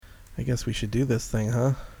I guess we should do this thing,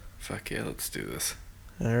 huh? Fuck yeah, let's do this.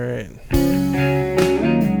 All right.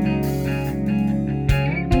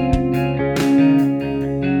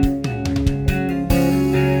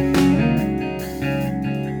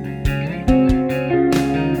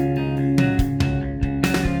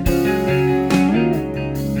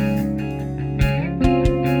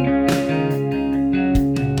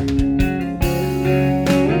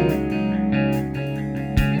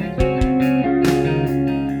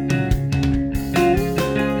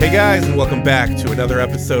 Hey guys, and welcome back to another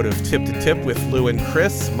episode of Tip to Tip with Lou and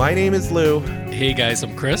Chris. My name is Lou. Hey guys,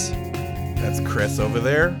 I'm Chris. That's Chris over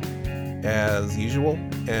there, as usual.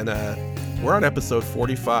 And we're on episode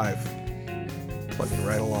 45. Plugging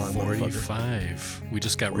right along. 45. We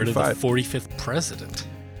just got rid of the 45th president.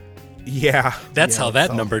 Yeah. That's how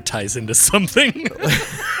that number ties into something.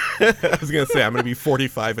 I was going to say, I'm going to be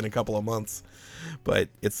 45 in a couple of months. But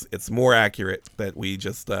it's more accurate that we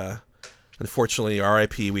just... Unfortunately,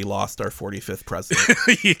 RIP, we lost our 45th president.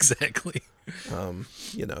 Exactly.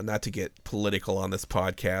 Not to get political on this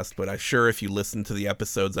podcast, but I'm sure if you listen to the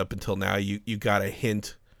episodes up until now, you got a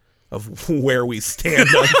hint of where we stand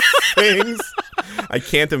on things. I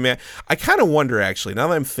can't imagine. I kind of wonder, actually, now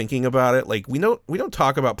that I'm thinking about it, like we don't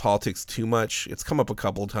talk about politics too much. It's come up a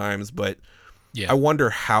couple of times, but yeah. I wonder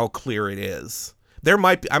how clear it is.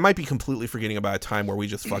 I might be completely forgetting about a time where we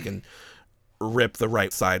just fucking rip the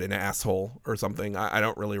right side an asshole or something. I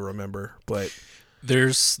don't really remember, but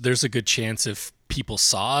there's a good chance if people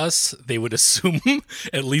saw us, they would assume,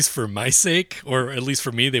 at least for my sake, or at least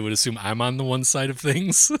for me, they would assume I'm on the one side of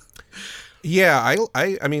things. Yeah,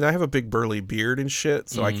 I mean, I have a big burly beard and shit,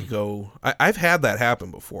 so I could go. I've had that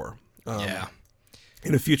happen before. Yeah.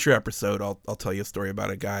 In a future episode, I'll tell you a story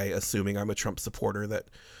about a guy assuming I'm a Trump supporter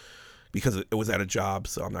because it was at a job,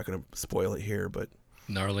 so I'm not going to spoil it here, but.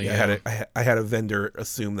 Gnarly. Yeah, I had a vendor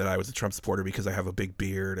assume that I was a Trump supporter because I have a big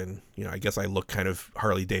beard and, I guess I look kind of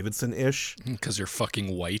Harley Davidson-ish. Because you're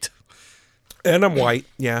fucking white. And I'm white,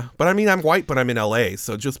 yeah. But I mean, I'm white, but I'm in LA,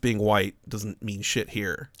 so just being white doesn't mean shit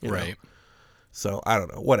here. Right. Know? So, I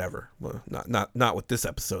don't know, whatever. Well, not what this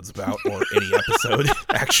episode's about, or any episode,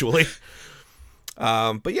 actually.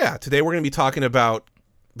 But yeah, today we're going to be talking about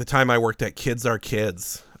the time I worked at Kids Are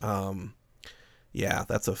Kids. Yeah,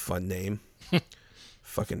 that's a fun name.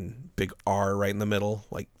 Fucking big R right in the middle,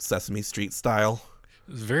 like Sesame Street style.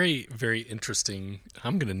 Very, very interesting.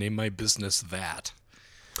 I'm going to name my business that.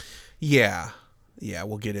 Yeah,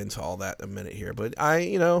 we'll get into all that in a minute here. But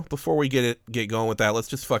before we get going with that, let's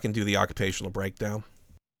just fucking do the occupational breakdown.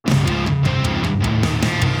 Occupational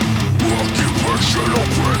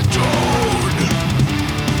breakdown!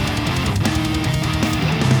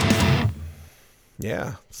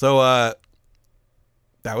 Yeah, so,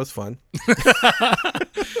 that was fun.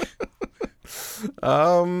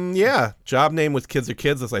 Yeah. Job name was Kids Are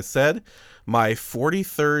Kids, as I said. My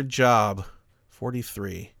 43rd job.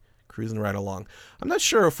 43. Cruising right along. I'm not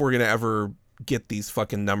sure if we're going to ever get these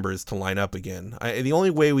fucking numbers to line up again. The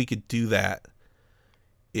only way we could do that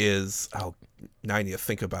is... now I need to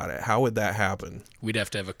think about it. How would that happen? We'd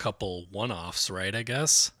have to have a couple one-offs, right, I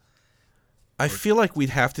guess? I feel like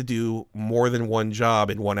we'd have to do more than one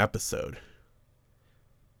job in one episode.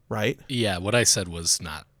 Right? Yeah, what I said was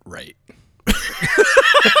not right.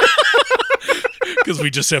 Because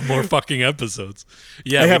we just have more fucking episodes.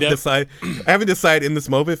 Yeah, I haven't decided in this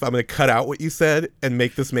moment if I'm going to cut out what you said and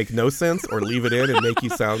make this make no sense or leave it in and make you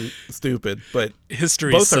sound stupid. But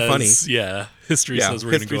history both says, are funny. Yeah, history says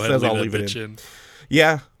we're going to go ahead and leave that bitch in.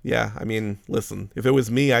 Yeah. I mean, listen, if it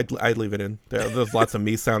was me, I'd leave it in. There's lots of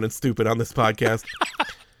me sounding stupid on this podcast.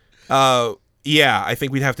 Yeah, I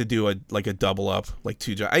think we'd have to do a double up, like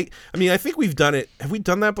two jobs. I mean, I think we've done it. Have we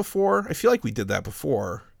done that before? I feel like we did that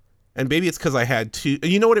before. And maybe it's because I had two.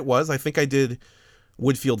 You know what it was? I think I did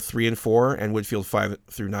Woodfield 3 and 4 and Woodfield 5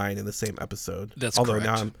 through 9 in the same episode. That's Although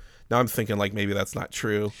correct. now I'm thinking like maybe that's not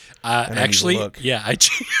true. Actually, yeah.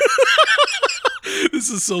 This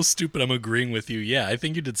is so stupid. I'm agreeing with you. Yeah, I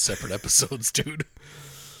think you did separate episodes, dude.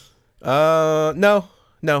 No.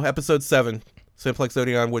 Episode 7. Simplex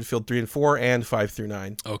Odeon, Woodfield 3 and 4, and 5 through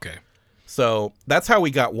 9. Okay. So that's how we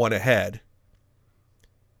got one ahead.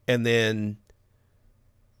 And then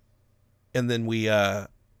we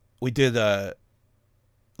did a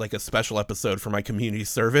special episode for my community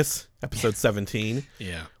service, episode 17.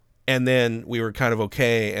 Yeah. And then we were kind of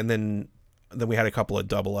okay, and then we had a couple of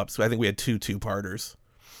double ups. I think we had two-parters.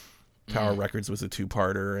 Tower Records was a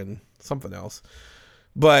two-parter and something else.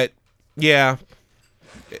 But yeah,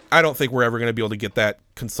 I don't think we're ever going to be able to get that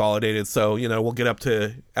consolidated. So, we'll get up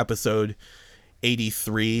to episode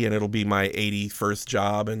 83 and it'll be my 81st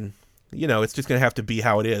job. And, it's just going to have to be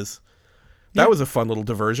how it is. That was a fun little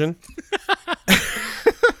diversion.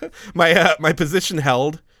 My position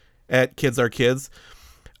held at Kids Are Kids.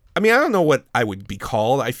 I mean, I don't know what I would be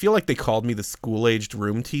called. I feel like they called me the school-aged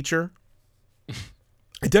room teacher.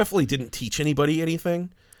 I definitely didn't teach anybody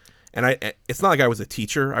anything. And it's not like I was a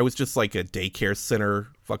teacher. I was just like a daycare center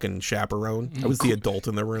fucking chaperone. I was the adult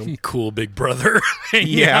in the room. Cool big brother.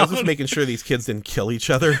 Yeah, I was just making sure these kids didn't kill each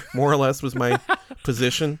other, more or less, was my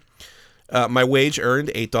position. My wage earned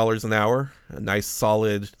 $8 an hour. A nice,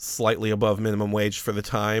 solid, slightly above minimum wage for the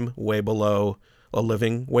time, way below a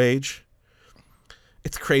living wage.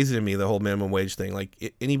 It's crazy to me, the whole minimum wage thing.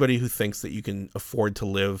 Like, anybody who thinks that you can afford to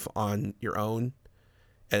live on your own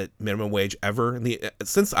at minimum wage ever,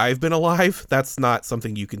 since I've been alive, that's not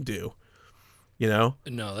something you can do. You know?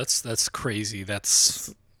 No, that's crazy.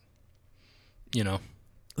 That's, you know.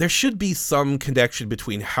 There should be some connection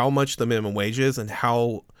between how much the minimum wage is and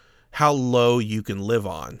how low you can live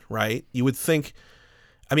on, right? You would think,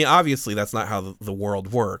 I mean, obviously that's not how the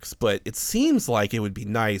world works, but it seems like it would be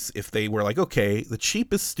nice if they were like, okay, the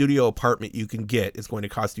cheapest studio apartment you can get is going to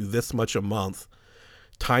cost you this much a month,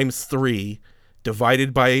 times 3,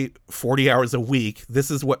 divided by 40 hours a week. This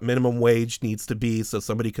is what minimum wage needs to be so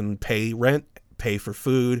somebody can pay rent, pay for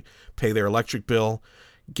food, pay their electric bill,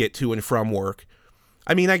 get to and from work.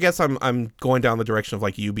 I mean, I guess I'm going down the direction of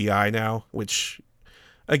like UBI now, which,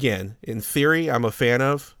 again, in theory, I'm a fan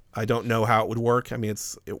of. I don't know how it would work. I mean,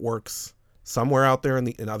 it works somewhere out there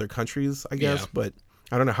in other countries, I guess, but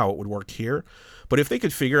I don't know how it would work here. But if they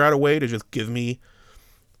could figure out a way to just give me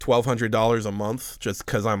 $1,200 a month just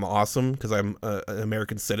because I'm awesome, because I'm an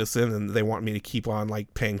American citizen, and they want me to keep on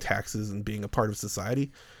like paying taxes and being a part of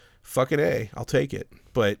society, fucking A, I'll take it.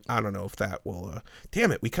 But I don't know if that will.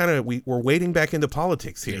 Damn it, we're wading back into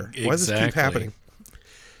politics here. Exactly. Why does this keep happening?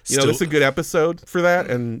 You know, this is a good episode for that,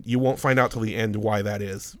 and you won't find out till the end why that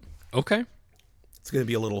is. Okay. It's going to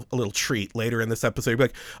be a little treat later in this episode. You'll be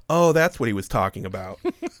like, oh, that's what he was talking about.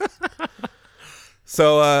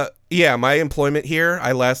 So, yeah, my employment here,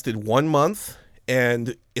 I lasted 1 month,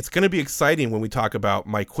 and it's going to be exciting when we talk about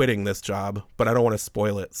my quitting this job, but I don't want to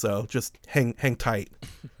spoil it, so just hang tight.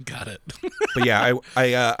 Got it. But yeah,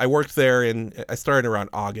 I worked there, and I started around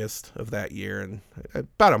August of that year, and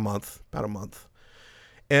about a month.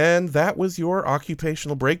 And that was your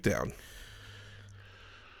occupational breakdown.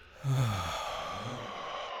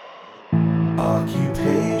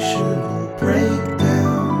 Occupational breakdown.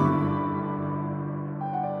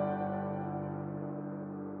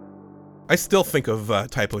 I still think of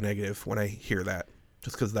Typo Negative when I hear that,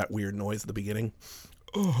 just because of that weird noise at the beginning.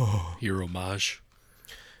 Oh, your homage.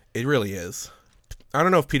 It really is. I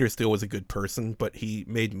don't know if Peter Steele was a good person, but he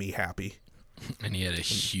made me happy. And he had a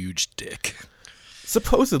huge dick.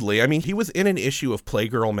 Supposedly. I mean, he was in an issue of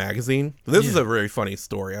Playgirl magazine. This is a very funny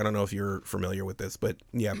story. I don't know if you're familiar with this, but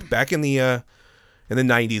yeah, back in the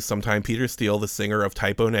 90s sometime, Peter Steele, the singer of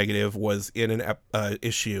Typo Negative, was in an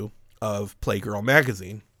issue of Playgirl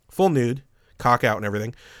magazine. Full nude, cock out and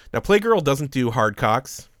everything. Now, Playgirl doesn't do hard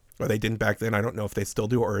cocks, or they didn't back then. I don't know if they still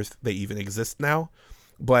do or if they even exist now.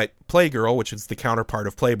 But Playgirl, which is the counterpart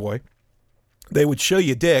of Playboy, they would show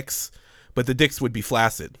you dicks, but the dicks would be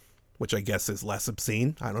flaccid, which I guess is less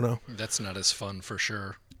obscene. I don't know. That's not as fun for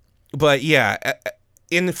sure. But yeah,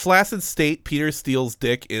 in flaccid state, Peter Steele's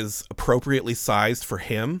dick is appropriately sized for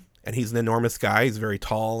him, and he's an enormous guy. He's very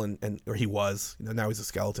tall, or he was. Now he's a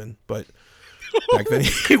skeleton, but back then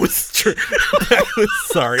he was.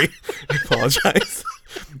 Sorry, I apologize.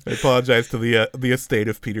 I apologize to the estate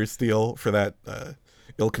of Peter Steele for that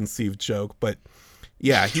ill-conceived joke. But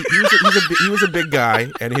yeah, he was a big guy,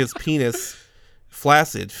 and his penis,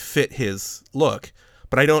 flaccid, fit his look.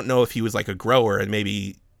 But I don't know if he was like a grower and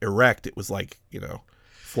maybe erect. It was like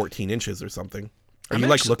 14 inches or something. Are you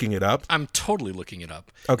looking it up? I'm totally looking it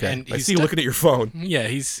up. Okay, and I see you looking at your phone. Yeah,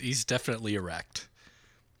 he's definitely erect.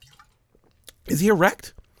 Is he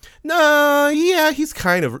erect? No, yeah, he's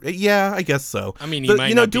kind of. Yeah, I guess so. I mean, he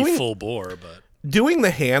might not be full bore, but doing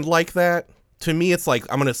the hand like that, to me, it's like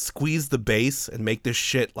I'm gonna squeeze the base and make this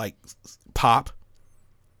shit like pop.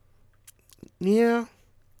 Yeah.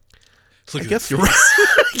 I guess you're right.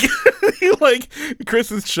 Like,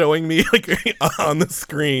 Chris is showing me like on the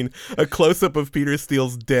screen a close up of Peter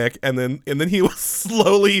Steele's dick, and then he will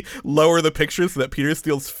slowly lower the picture so that Peter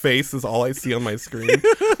Steele's face is all I see on my screen,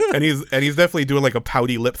 and he's definitely doing like a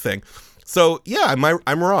pouty lip thing. So yeah,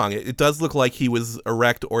 I'm wrong. It does look like he was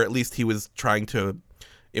erect, or at least he was trying to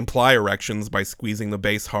imply erections by squeezing the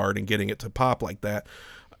base hard and getting it to pop like that.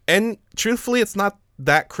 And truthfully, it's not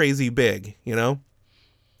that crazy big,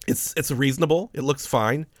 It's reasonable. It looks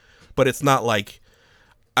fine, but it's not like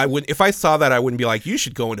I would, if I saw that, I wouldn't be like, you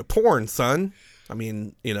should go into porn, son. I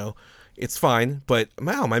mean, it's fine, but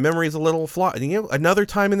wow, my memory is a little flawed. Another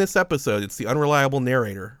time in this episode, it's the unreliable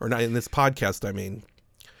narrator, or not in this podcast, I mean,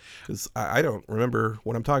 because I don't remember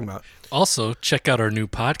what I'm talking about. Also, check out our new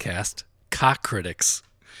podcast, Cock Critics.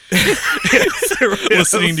 Listening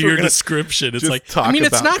Listening to your description, it's like, I mean,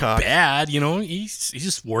 it's not cock. bad, he's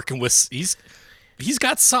just working with, he's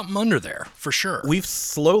got something under there for sure. We've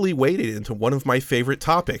slowly waded into one of my favorite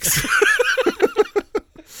topics.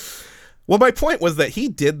 Well, my point was that he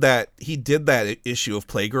did that issue of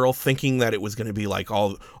Playgirl thinking that it was going to be like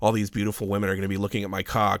all these beautiful women are going to be looking at my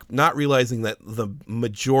cock, not realizing that the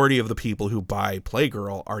majority of the people who buy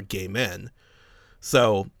Playgirl are gay men.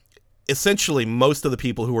 So essentially most of the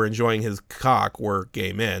people who were enjoying his cock were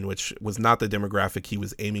gay men, which was not the demographic he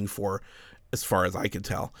was aiming for as far as I could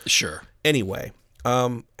tell. Sure. Anyway,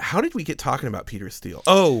 how did we get talking about Peter Steele?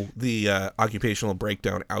 Oh, the occupational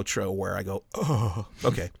breakdown outro where I go, oh,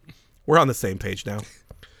 okay. We're on the same page now.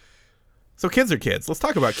 So kids are kids. Let's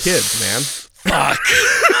talk about kids, man. Fuck.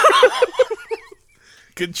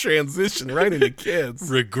 Good transition right into kids.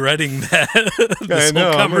 Regretting that this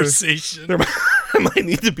whole conversation. There might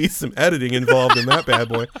need to be some editing involved in that bad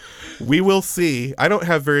boy. We will see. I don't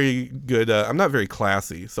have very good, I'm not very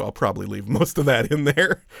classy, so I'll probably leave most of that in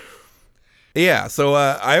there. Yeah, so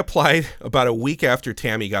I applied about a week after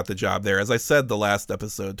Tammy got the job there. As I said the last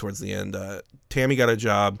episode towards the end, Tammy got a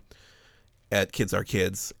job at Kids Are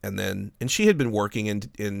Kids, and she had been working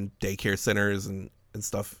in daycare centers and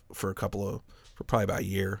stuff for probably about a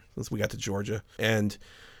year since we got to Georgia. And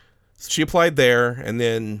she applied there, and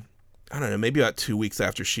then, I don't know, maybe about 2 weeks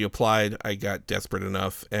after she applied, I got desperate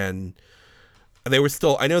enough, and I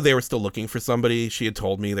know they were still looking for somebody. She had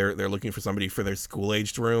told me they're looking for somebody for their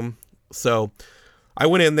school-aged room. So I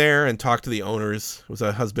went in there and talked to the owners. It was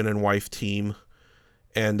a husband and wife team,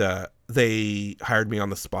 and they hired me on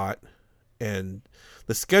the spot. And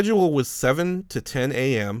the schedule was 7 to 10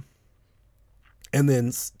 a.m. and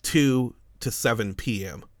then 2 to 7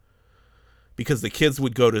 p.m. because the kids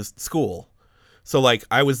would go to school. So like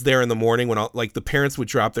I was there in the morning when the parents would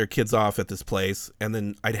drop their kids off at this place, and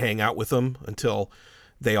then I'd hang out with them until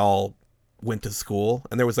they all went to school.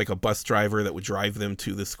 And there was like a bus driver that would drive them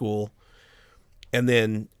to the school. And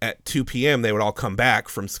then at 2 p.m. they would all come back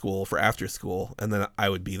from school for after school. And then I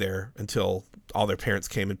would be there until all their parents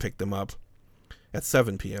came and picked them up at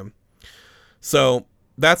 7 p.m. So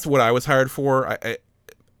that's what I was hired for.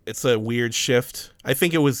 It's a weird shift. I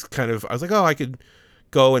think it was I was like, oh, I could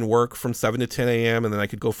go and work from 7 to 10 a.m. and then I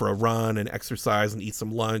could go for a run and exercise and eat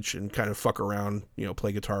some lunch and kind of fuck around,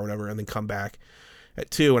 play guitar or whatever, and then come back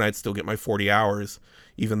at 2 and I'd still get my 40 hours,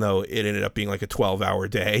 even though it ended up being like a 12-hour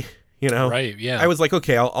day, Right, yeah. I was like,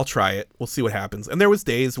 okay, I'll try it. We'll see what happens. And there was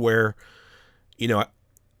days where,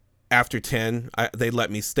 after 10, they'd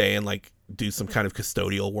let me stay and like do some kind of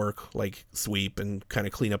custodial work, like sweep and kind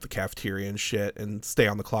of clean up the cafeteria and shit and stay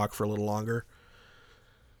on the clock for a little longer.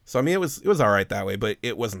 So, I mean, it was all right that way, but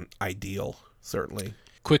it wasn't ideal, certainly.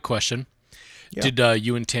 Quick question. Yeah. Did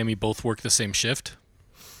you and Tammy both work the same shift?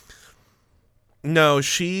 No,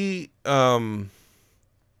 she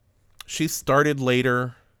started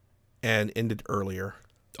later and ended earlier.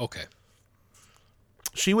 Okay.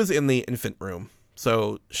 She was in the infant room.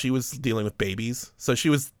 So she was dealing with babies. So she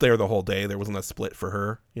was there the whole day. There wasn't a split for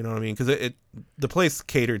her. You know what I mean? Because the place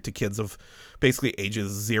catered to kids of basically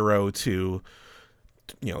ages 0 to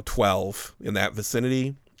 12 in that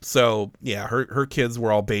vicinity. So yeah, her kids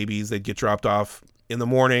were all babies. They'd get dropped off in the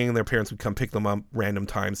morning and their parents would come pick them up random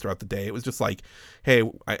times throughout the day. It was just like, hey,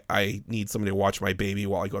 I need somebody to watch my baby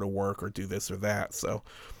while I go to work or do this or that. So,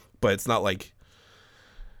 but it's not like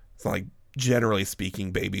generally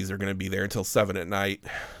speaking, babies are going to be there until 7 at night.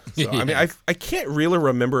 So, yeah. I mean, I can't really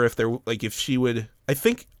remember if she would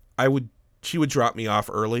drop me off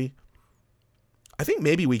early. I think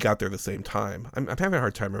maybe we got there the same time. I'm having a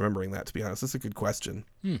hard time remembering that, to be honest. That's a good question.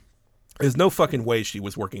 There's no fucking way she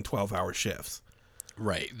was working 12-hour shifts.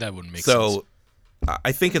 Right. That wouldn't make sense. So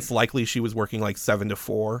I think it's likely she was working like 7 to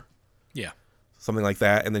 4. Yeah. Something like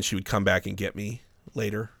that. And then she would come back and get me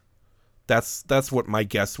later. That's what my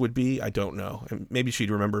guess would be. I don't know. And maybe she'd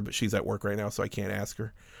remember, but she's at work right now, so I can't ask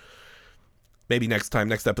her. Maybe next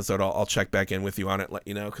episode, I'll check back in with you on it, let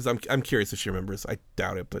you know, because I'm curious if she remembers. I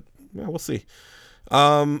doubt it, but we'll see.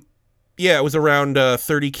 Yeah, it was around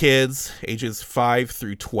 30 kids, ages 5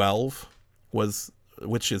 through 12,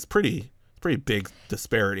 which is pretty big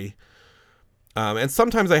disparity. And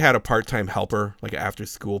sometimes I had a part-time helper, like an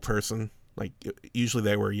after-school person. Like, usually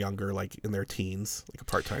they were younger, like in their teens, like a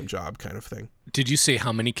part-time job kind of thing. Did you say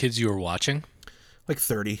how many kids you were watching? Like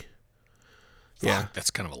 30. Yeah. Fuck,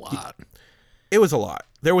 that's kind of a lot. It was a lot.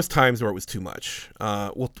 There was times where it was too much.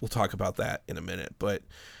 We'll talk about that in a minute. But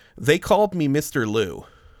they called me Mr. Lou,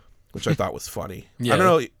 which I thought was funny. Yeah. I don't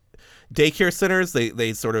know. Daycare centers,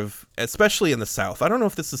 they sort of, especially in the South. I don't know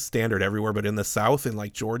if this is standard everywhere, but in the South, in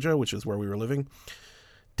like Georgia, which is where we were living,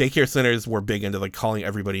 daycare centers were big into like calling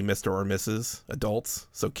everybody Mr. or Mrs. adults.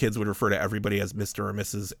 So kids would refer to everybody as Mr. or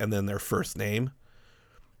Mrs. and then their first name.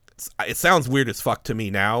 It sounds weird as fuck to me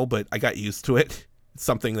now, but I got used to it. It's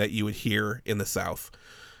something that you would hear in the South.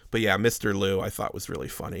 But yeah, Mr. Lou I thought was really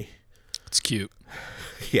funny. It's cute.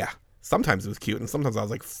 Yeah. Sometimes it was cute, and sometimes I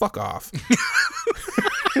was like, fuck off.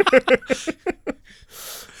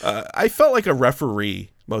 I felt like a referee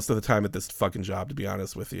most of the time at this fucking job, to be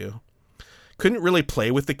honest with you. Couldn't really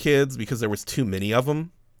play with the kids because there was too many of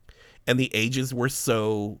them, and the ages were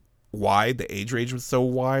so wide, the age range was so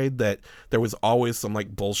wide that there was always some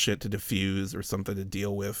like bullshit to diffuse or something to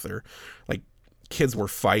deal with, or like kids were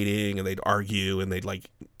fighting and they'd argue and they'd like,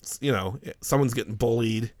 you know, someone's getting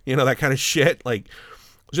bullied, you know, that kind of shit. Like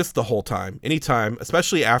just the whole time, anytime,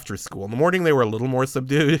 especially after school. In the morning, they were a little more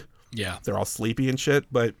subdued. Yeah. They're all sleepy and shit.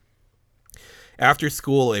 But after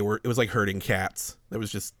school, it was like herding cats. There was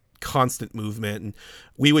just constant movement. And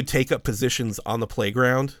we would take up positions on the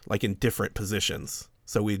playground, like in different positions.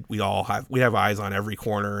 So we'd have eyes on every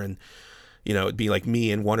corner. And, you know, it'd be like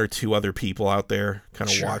me and one or two other people out there kind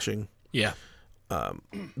of watching. Yeah.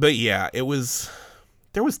 But yeah, there was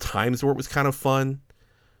times where it was kind of fun,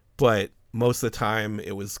 but most of the time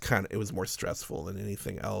it was more stressful than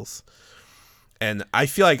anything else. And I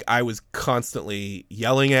feel like I was constantly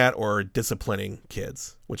yelling at or disciplining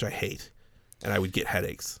kids, which I hate. And I would get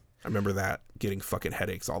headaches. I remember that, getting fucking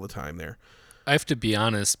headaches all the time there. I have to be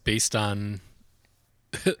honest, based on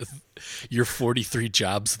your 43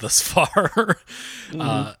 jobs thus far,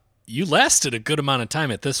 you lasted a good amount of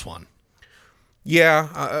time at this one.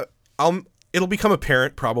 Yeah, it'll become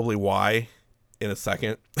apparent probably why in a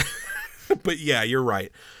second. But yeah, you're right.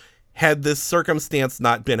 Had this circumstance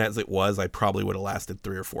not been as it was, I probably would have lasted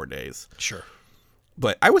 3 or 4 days. Sure.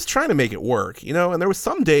 But I was trying to make it work, you know, and there was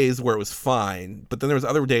some days where it was fine, but then there was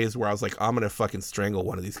other days where I was like, I'm going to fucking strangle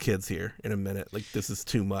one of these kids here in a minute. Like, this is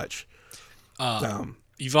too much.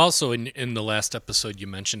 You've also, in the last episode, you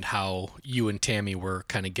mentioned how you and Tammy were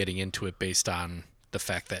kind of getting into it based on the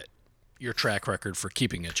fact that your track record for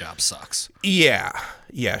keeping a job sucks. Yeah,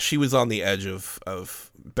 she was on the edge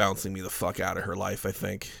of bouncing me the fuck out of her life, I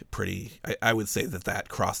think. I would say that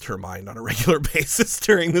crossed her mind on a regular basis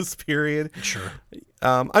during this period. Sure.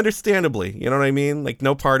 Understandably, you know what I mean? Like,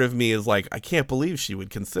 no part of me is like, I can't believe she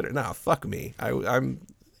would consider, fuck me.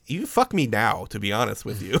 You fuck me now, to be honest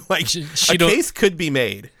with you. Like, a case could be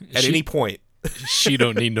made at any point. She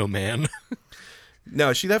don't need no man.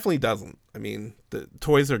 No, she definitely doesn't. I mean, the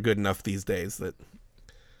toys are good enough these days that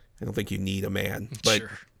I don't think you need a man. But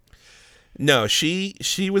sure. No, she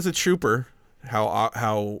was a trooper.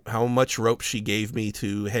 How much rope she gave me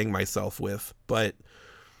to hang myself with. But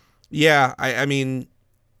yeah, I mean,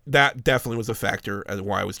 that definitely was a factor as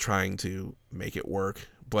why I was trying to make it work.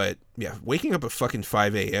 But yeah, waking up at fucking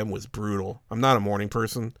 5 a.m. was brutal. I'm not a morning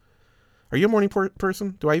person. Are you a morning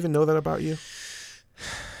person? Do I even know that about you?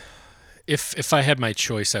 If I had my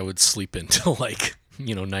choice, I would sleep until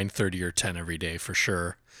 9:30 or 10 every day for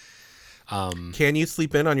sure. Can you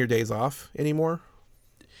sleep in on your days off anymore?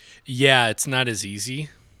 Yeah, it's not as easy.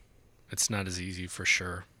 It's not as easy for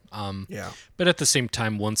sure. Yeah. But at the same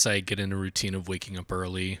time, once I get in a routine of waking up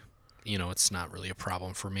early, it's not really a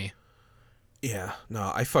problem for me. Yeah,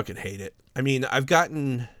 no, I fucking hate it. I mean,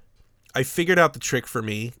 I figured out the trick for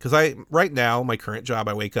me because right now, my current job,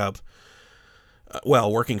 I wake up,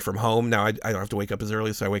 working from home now, I don't have to wake up as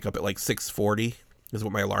early, so I wake up at like 6:40 is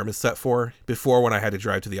what my alarm is set for. Before, when I had to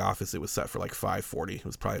drive to the office, it was set for like 5:40. It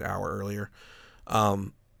was probably an hour earlier.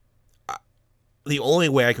 The only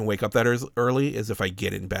way I can wake up that early is if I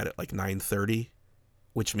get in bed at like 9:30,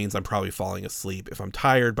 which means I'm probably falling asleep. If I'm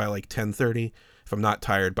tired by like 10:30, if I'm not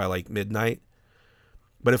tired by like midnight.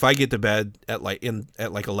 But if I get to bed at like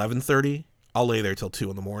 11:30, I'll lay there till 2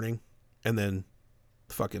 in the morning, and then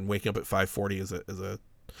fucking waking up at 5:40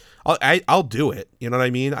 I'll do it. You know what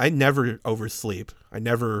I mean? I never oversleep. I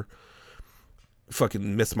never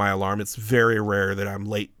fucking miss my alarm. It's very rare that I'm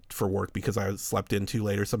late for work because I slept in too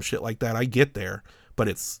late or some shit like that. I get there, but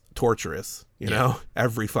it's torturous, you know,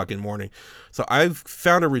 every fucking morning. So I've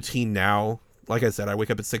found a routine now. Like I said, I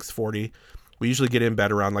wake up at 6:40. We usually get in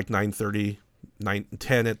bed around like 9:30,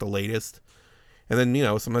 10 at the latest. And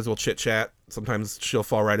then, sometimes we'll chit chat. Sometimes she'll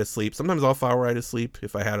fall right asleep. Sometimes I'll fall right asleep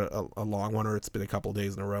if I had a long one or it's been a couple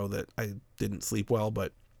days in a row that I didn't sleep well.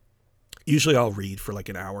 But usually I'll read for like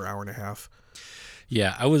an hour and a half.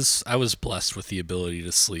 Yeah, I was blessed with the ability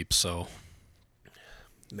to sleep, so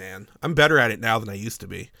Man, I'm better at it now than I used to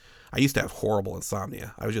be. I used to have horrible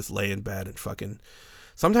insomnia. I would just lay in bed and fucking...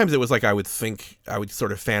 Sometimes it was like I would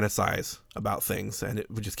sort of fantasize about things, and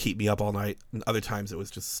it would just keep me up all night. And other times it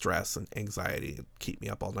was just stress and anxiety and keep me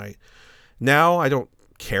up all night. Now I don't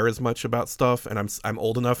care as much about stuff, and I'm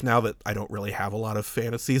old enough now that I don't really have a lot of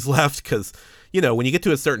fantasies left, because when you get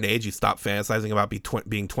to a certain age, you stop fantasizing about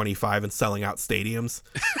being 25 and selling out stadiums.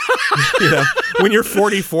 When you're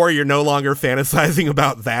 44, you're no longer fantasizing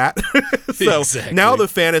about that. So Exactly. Now the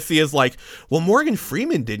fantasy is like, well, Morgan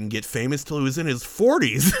Freeman didn't get famous till he was in his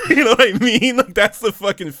 40s. You know what I mean? Like, that's the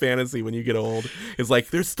fucking fantasy when you get old. It's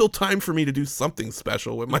like, there's still time for me to do something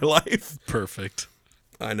special with my life. perfect.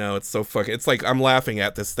 I know, it's so fucking... It's like I'm laughing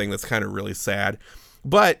at this thing that's kind of really sad.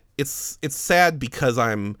 But it's sad because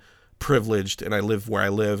I'm privileged and I live where I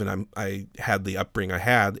live and I had the upbringing I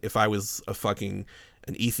had. If I was an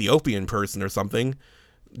Ethiopian person or something,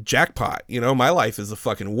 jackpot. My life is a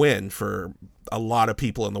fucking win for a lot of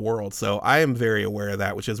people in the world. So I am very aware of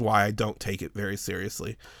that, which is why I don't take it very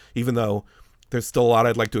seriously, even though there's still a lot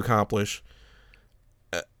I'd like to accomplish.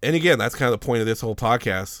 And again, that's kind of the point of this whole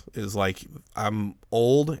podcast, is like, I'm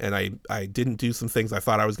old and I didn't do some things I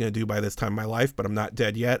thought I was going to do by this time in my life, but I'm not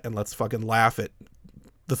dead yet. And let's fucking laugh at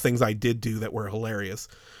the things I did do that were hilarious.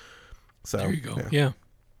 So There you go. Yeah.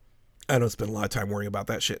 I don't spend a lot of time worrying about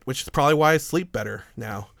that shit, which is probably why I sleep better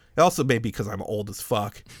now. It also may be because I'm old as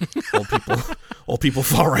fuck. Old people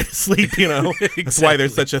fall right asleep, Exactly. That's why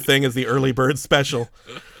there's such a thing as the early bird special.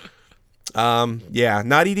 Yeah,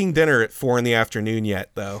 not eating dinner at 4 p.m.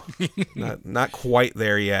 yet, though. not quite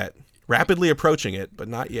there yet. Rapidly approaching it, but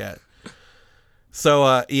not yet.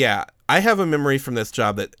 So, yeah, I have a memory from this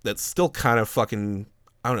job that still kind of fucking,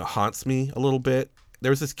 I don't know, haunts me a little bit.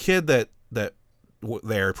 There was this kid that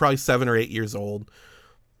there, probably 7 or 8 years old.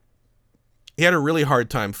 He had a really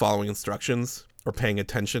hard time following instructions or paying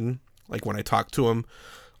attention. Like when I talked to him,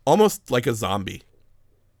 almost like a zombie.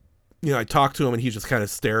 I talked to him and he just kind of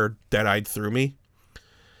stared dead-eyed through me.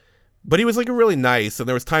 But he was like really nice, and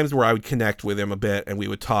there was times where I would connect with him a bit and we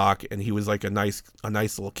would talk, and he was like a nice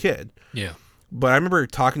little kid. Yeah. But I remember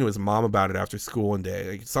talking to his mom about it after school one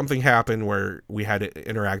day. Like, something happened where we had to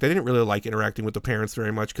interact. I didn't really like interacting with the parents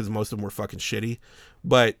very much because most of them were fucking shitty.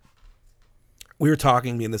 But we were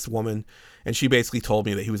talking, me and this woman, and she basically told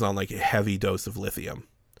me that he was on like a heavy dose of lithium.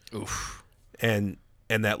 Oof. And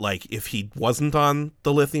that, like, if he wasn't on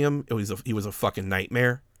the lithium, he was a fucking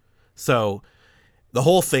nightmare. So the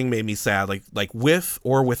whole thing made me sad. Like with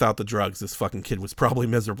or without the drugs, this fucking kid was probably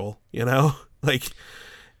miserable, Like,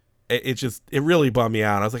 it really bummed me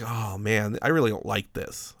out. I was like, oh man, I really don't like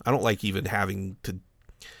this. I don't like even having to,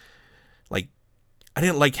 like, I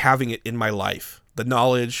didn't like having it in my life. The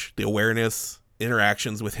knowledge, the awareness,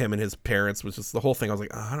 interactions with him and his parents was just the whole thing. I was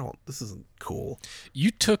like, oh, this isn't cool. You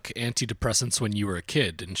took antidepressants when you were a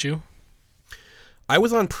kid, didn't you? I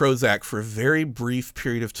was on Prozac for a very brief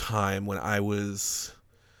period of time when I was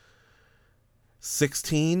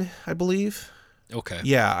 16, I believe. Okay.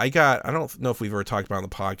 Yeah, I don't know if we've ever talked about it on the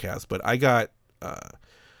podcast, but I got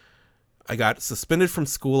suspended from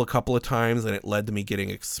school a couple of times, and it led to me getting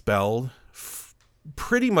expelled.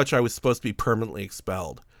 Pretty much I was supposed to be permanently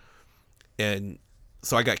expelled. And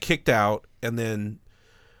so I got kicked out, and then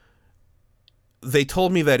they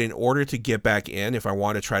told me that in order to get back in, if I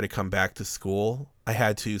wanted to try to come back to school, I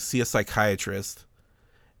had to see a psychiatrist,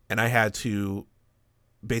 and I had to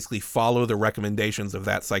basically follow the recommendations of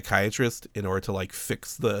that psychiatrist in order to, like,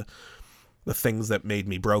 fix the things that made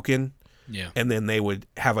me broken. Yeah. And then they would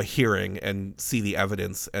have a hearing and see the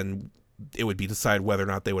evidence, and it would be decided whether or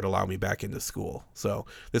not they would allow me back into school. So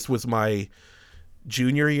this was my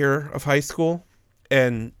junior year of high school,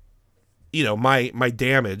 and my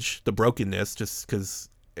damage, the brokenness, just because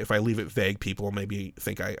if I leave it vague, people maybe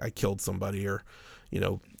think I killed somebody or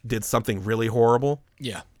did something really horrible.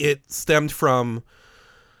 Yeah. It stemmed from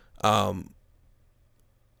so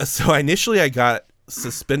initially I got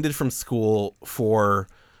suspended from school for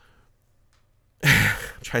I'm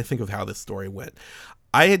trying to think of how this story went.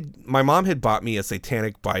 My mom had bought me a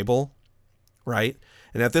satanic Bible, right?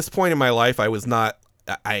 And at this point in my life, I was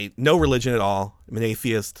no religion at all. I'm an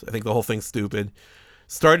atheist. I think the whole thing's stupid.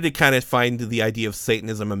 Started to kind of find the idea of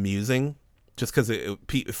Satanism amusing, just because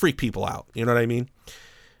it freaked people out. You know what I mean?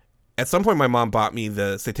 At some point, my mom bought me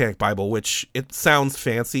the Satanic Bible, which it sounds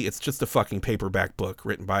fancy. It's just a fucking paperback book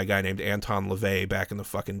written by a guy named Anton LaVey back in the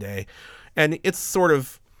fucking day. And it's sort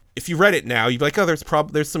of, if you read it now, you'd be like, oh,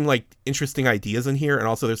 there's some like interesting ideas in here, and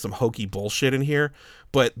also there's some hokey bullshit in here.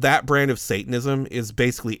 But that brand of Satanism is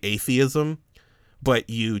basically atheism, but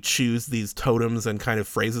you choose these totems and kind of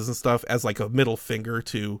phrases and stuff as like a middle finger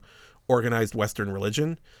to organized Western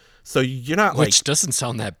religion. So you're not Which doesn't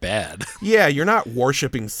sound that bad. Yeah, you're not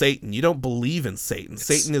worshiping Satan. You don't believe in Satan.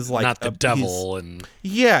 Satan is like not the devil. And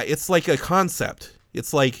yeah, it's like a concept.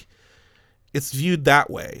 It's like, it's viewed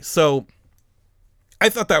that way. So I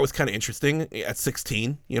thought that was kind of interesting at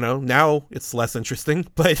 16, now it's less interesting,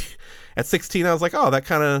 but at 16 I was like, oh, that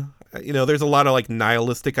kind of, there's a lot of like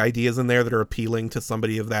nihilistic ideas in there that are appealing to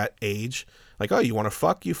somebody of that age. Like, oh, you want to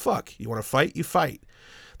fuck, you fuck. You want to fight, you fight.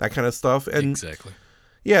 That kind of stuff. And exactly.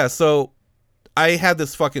 Yeah, so I had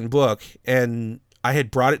this fucking book, and I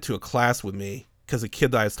had brought it to a class with me because a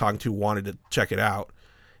kid that I was talking to wanted to check it out,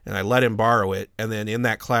 and I let him borrow it. And then in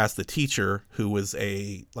that class, the teacher, who was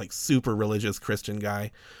a like super religious Christian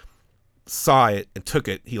guy, saw it and took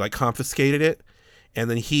it. He like confiscated it, and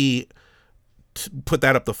then he put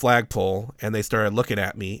that up the flagpole, and they started looking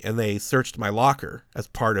at me, and they searched my locker as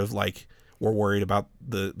part of like, we're worried about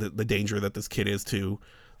the danger that this kid is to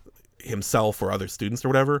himself or other students or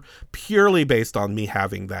whatever, purely based on me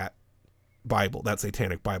having that Bible, that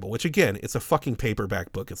satanic Bible, which again, it's a fucking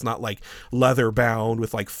paperback book. It's not like leather bound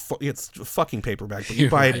with like, it's a fucking paperback book. You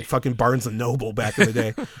buy it at fucking Barnes and Noble back in the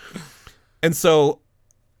day. And so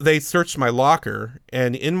they searched my locker,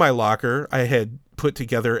 and in my locker, I had put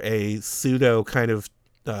together a pseudo kind of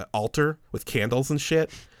altar with candles and shit.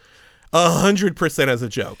 100% as a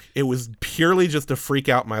joke. It was purely just to freak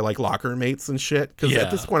out my like locker mates and shit. Because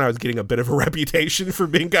at this point I was getting a bit of a reputation for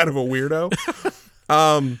being kind of a weirdo.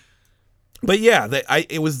 But yeah,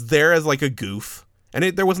 it was there as like a goof, and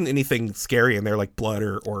there wasn't anything scary in there like blood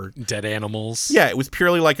or dead animals. Yeah, it was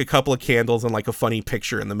purely like a couple of candles and like a funny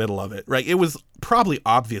picture in the middle of it. Right? It was probably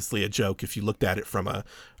obviously a joke if you looked at it from a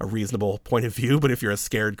reasonable point of view. But if you're a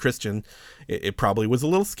scared Christian, it probably was a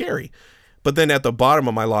little scary. But then at the bottom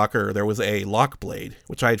of my locker, there was a lock blade,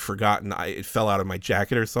 which I had forgotten. It fell out of my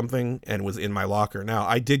jacket or something and was in my locker. Now,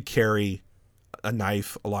 I did carry a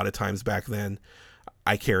knife a lot of times back then.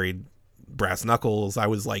 I carried brass knuckles. I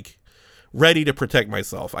was like ready to protect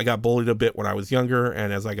myself. I got bullied a bit when I was younger,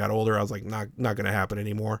 and as I got older, I was like, not going to happen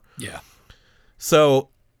anymore. Yeah. So,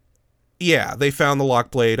 yeah, they found the lock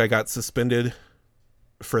blade. I got suspended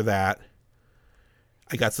for that.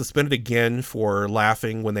 I got suspended again for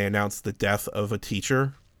laughing when they announced the death of a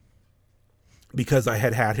teacher, because I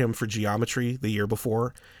had him for geometry the year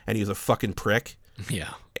before, and he was a fucking prick.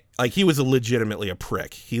 Yeah. Like, he was legitimately a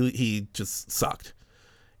prick. He just sucked.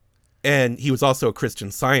 And he was also a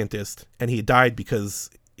Christian Scientist, and he died because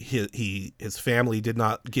his family did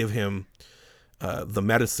not give him the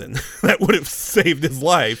medicine that would have saved his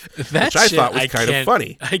life, which I thought was kind of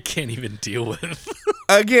funny. I can't even deal with.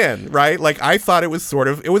 Again, right? Like, I thought it was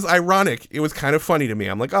ironic. It was kind of funny to me.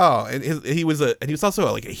 I'm like, oh, and he was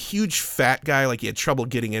also like a huge fat guy. Like, he had trouble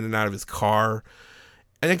getting in and out of his car.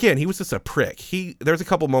 And again, he was just a prick. There's a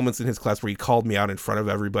couple moments in his class where he called me out in front of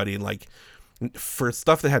everybody and like, for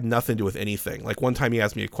stuff that had nothing to do with anything. Like, one time he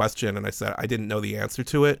asked me a question and I said I didn't know the answer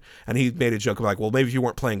to it, and he made a joke of like, well, maybe if you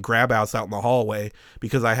weren't playing grab house out in the hallway,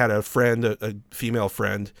 because I had a friend, a female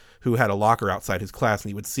friend, who had a locker outside his class,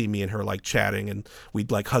 and he would see me and her like chatting, and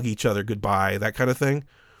we'd like hug each other goodbye, that kind of thing.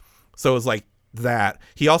 So it was like that.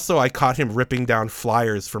 I caught him ripping down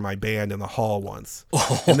flyers for my band in the hall once,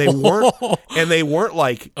 and they weren't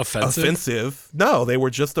like offensive. No, they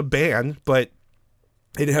were just a band, but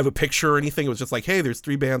they didn't have a picture or anything. It was just like, hey, there's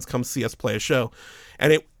 3 bands, come see us play a show.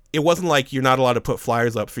 And it wasn't like you're not allowed to put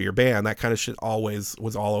flyers up for your band. That kind of shit always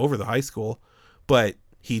was all over the high school. But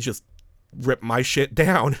he just ripped my shit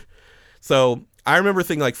down. So I remember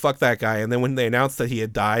thinking like, fuck that guy. And then when they announced that he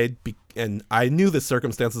had died, and I knew the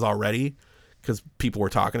circumstances already because people were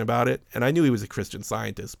talking about it, and I knew he was a Christian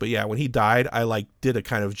Scientist. But yeah, when he died, I like did a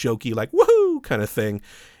kind of jokey like woohoo kind of thing.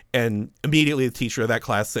 And immediately the teacher of that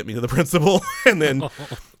class sent me to the principal, and then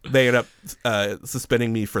they ended up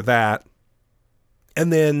suspending me for that.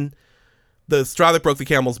 And then the straw that broke the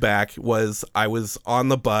camel's back was I was on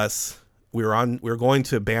the bus. We were going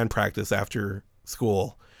to band practice after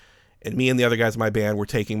school, and me and the other guys in my band were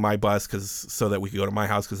taking my bus so that we could go to my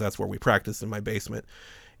house, because that's where we practiced, in my basement.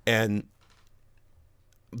 And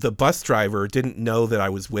the bus driver didn't know that I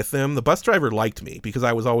was with them. The bus driver liked me because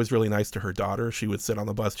I was always really nice to her daughter. She would sit on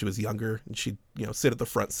the bus. She was younger, and she'd, sit at the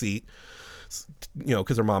front seat,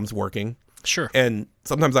 because her mom's working. Sure. And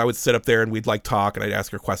sometimes I would sit up there and we'd like talk, and I'd ask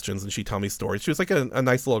her questions and she'd tell me stories. She was like a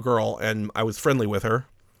nice little girl, and I was friendly with her.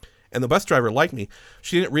 And the bus driver liked me.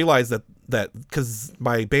 She didn't realize that because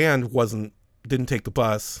my band didn't take the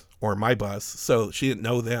bus or my bus, so she didn't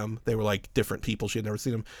know them. They were like different people. She had never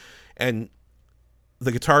seen them. And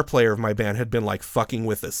the guitar player of my band had been like fucking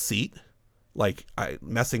with a seat like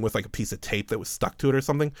messing with like a piece of tape that was stuck to it or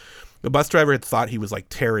something. The bus driver had thought he was like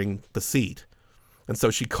tearing the seat. And so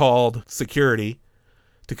she called security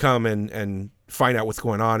to come and find out what's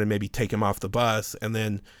going on and maybe take him off the bus. And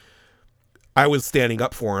then I was standing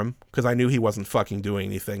up for him because I knew he wasn't fucking doing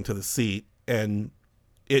anything to the seat. And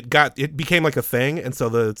it became like a thing. And so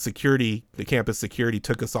the campus security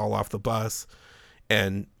took us all off the bus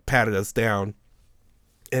and patted us down.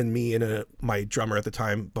 And me and my drummer at the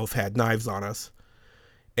time both had knives on us.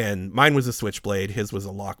 And mine was a switchblade. His was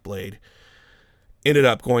a lock blade. Ended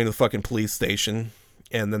up going to the fucking police station.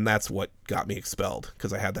 And then that's what got me expelled,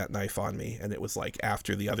 because I had that knife on me. And it was like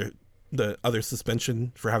after the other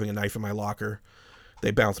suspension for having a knife in my locker,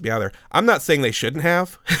 they bounced me out of there. I'm not saying they shouldn't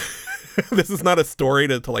have. This is not a story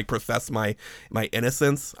to like profess my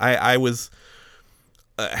innocence. I was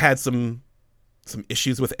had some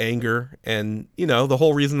issues with anger, and the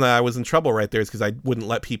whole reason that I was in trouble right there is because I wouldn't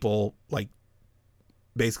let people like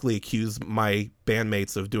basically accuse my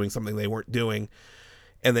bandmates of doing something they weren't doing.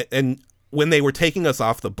 And when they were taking us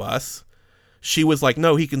off the bus, she was like,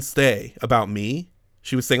 no, he can stay. About me,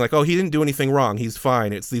 she was saying like, oh, he didn't do anything wrong, he's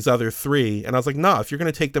fine, it's these other three. And I was like, no, if you're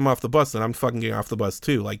gonna take them off the bus, then I'm fucking getting off the bus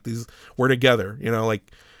too. Like, we're together, like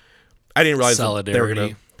I didn't realize solidarity. They were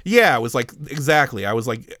gonna, yeah, it was like, exactly, I was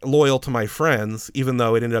like loyal to my friends, even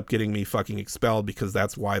though it ended up getting me fucking expelled, because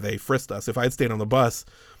that's why they frisked us. If I had stayed on the bus,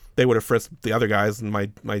 they would have frisked the other guys, and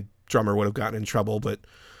my drummer would have gotten in trouble, but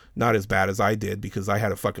not as bad as I did, because I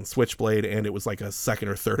had a fucking switchblade and it was like a second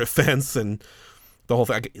or third offense, and the whole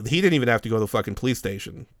thing. He didn't even have to go to the fucking police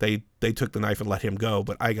station. They took the knife and let him go,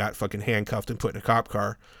 but I got fucking handcuffed and put in a cop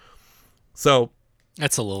car. So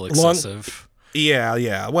that's a little excessive.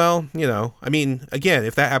 Yeah. Well, I mean, again,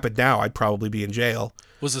 if that happened now, I'd probably be in jail.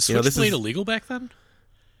 Was a switchblade illegal back then?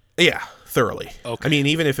 Yeah, thoroughly. Okay. I mean,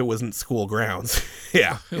 even if it wasn't school grounds,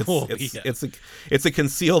 yeah, it's a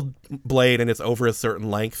concealed blade, and it's over a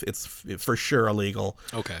certain length. It's for sure illegal.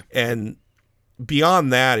 Okay. And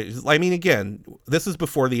beyond that, I mean, again, this is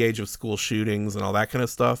before the age of school shootings and all that kind of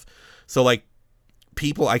stuff. So like,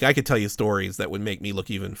 people, like, I could tell you stories that would make me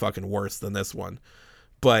look even fucking worse than this one.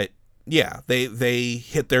 But yeah, they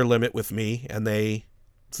hit their limit with me, and they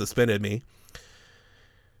suspended me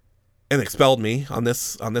and expelled me on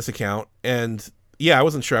this account. And yeah, I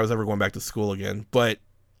wasn't sure I was ever going back to school again, but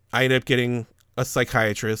I ended up getting a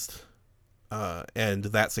psychiatrist, and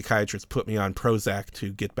that psychiatrist put me on Prozac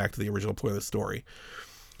to get back to the original point of the story.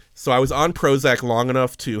 So I was on Prozac long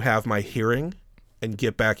enough to have my hearing and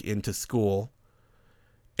get back into school.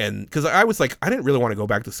 And because I was like, I didn't really want to go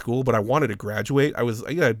back to school, but I wanted to graduate.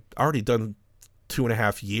 I'd already done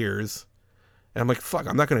 2.5 years. And I'm like, fuck,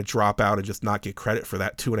 I'm not going to drop out and just not get credit for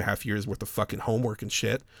that 2.5 years worth of fucking homework and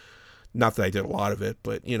shit. Not that I did a lot of it,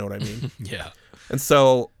 but you know what I mean? Yeah. And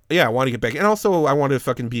so, yeah, I want to get back. And also, I wanted to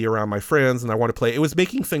fucking be around my friends, and I want to play. It was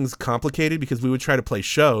making things complicated because we would try to play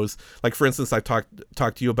shows. Like, for instance, I talked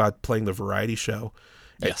to you about playing the variety show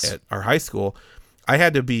at our high school. I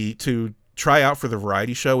had to try out for the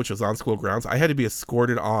variety show, which was on school grounds. I had to be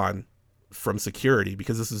escorted on from security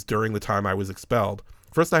because this is during the time I was expelled.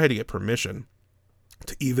 First, I had to get permission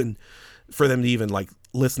for them to even like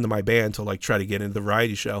listen to my band to like try to get into the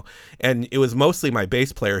variety show. And it was mostly my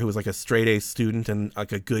bass player, who was like a straight A student and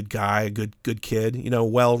like a good guy, a good kid,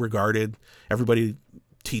 well regarded. Everybody,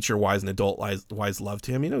 teacher wise and adult wise, loved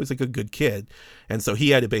him. He's like a good kid. And so he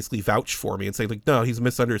had to basically vouch for me and say like, no, he's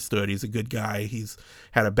misunderstood, he's a good guy, he's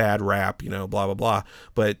had a bad rap, blah blah blah.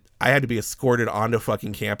 But I had to be escorted onto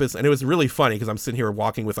fucking campus, and it was really funny because I'm sitting here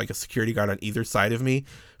walking with like a security guard on either side of me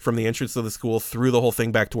from the entrance of the school through the whole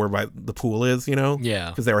thing back to where the pool is, yeah,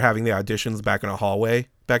 because they were having the auditions back in a hallway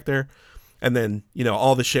back there. And then,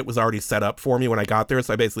 all the shit was already set up for me when I got there.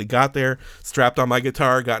 So I basically got there, strapped on my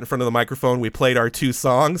guitar, got in front of the microphone. We played our 2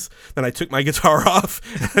 songs. Then I took my guitar off,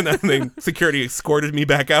 and then security escorted me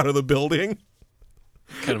back out of the building.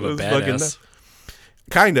 Kind of a badass.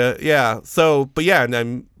 Kinda, yeah. So, but yeah, and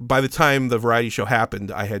then by the time the variety show happened,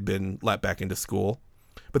 I had been let back into school.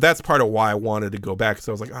 But that's part of why I wanted to go back. So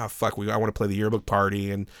I was like, fuck, I want to play the yearbook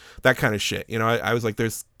party and that kind of shit. I was like,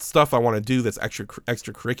 there's stuff I want to do that's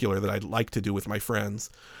extracurricular that I'd like to do with my friends.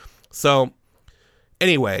 So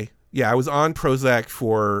anyway, yeah, I was on Prozac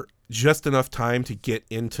for just enough time to get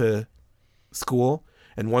into school.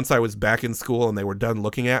 And once I was back in school and they were done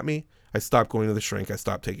looking at me, I stopped going to the shrink. I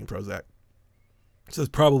stopped taking Prozac. So it's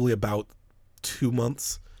probably about 2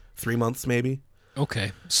 months, 3 months maybe.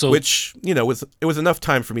 Okay. So which, was enough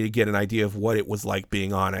time for me to get an idea of what it was like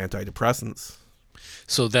being on antidepressants.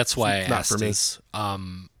 So that's why I asked for me.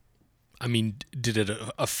 I mean, did it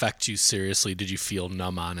affect you seriously? Did you feel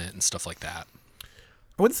numb on it and stuff like that?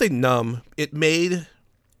 I wouldn't say numb. It made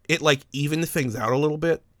it like even things out a little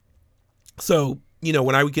bit. So, you know,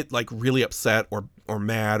 when I would get like really upset or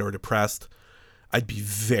mad or depressed, I'd be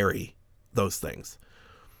very those things.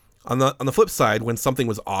 On the flip side, when something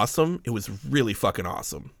was awesome, it was really fucking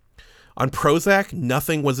awesome. On Prozac,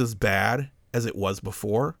 nothing was as bad as it was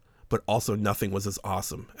before, but also nothing was as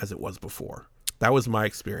awesome as it was before. That was my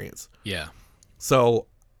experience. Yeah. So,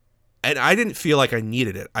 and I didn't feel like I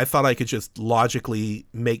needed it. I thought I could just logically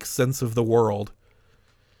make sense of the world.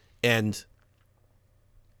 And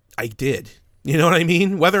I did. You know what I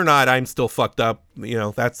mean? Whether or not I'm still fucked up, you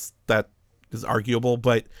know, that is arguable,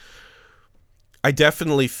 but I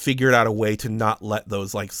definitely figured out a way to not let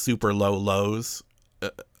those like super low lows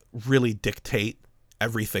really dictate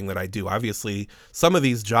everything that I do. Obviously, some of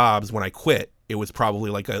these jobs, when I quit, it was probably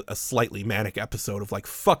like a slightly manic episode of like,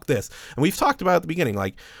 fuck this. And we've talked about at the beginning,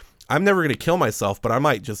 like, I'm never going to kill myself, but I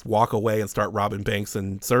might just walk away and start robbing banks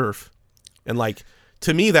and surf. And like,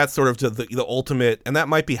 to me, that's sort of the ultimate, and that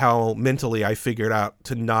might be how mentally I figured out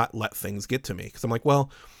to not let things get to me. Because I'm like, well,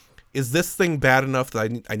 is this thing bad enough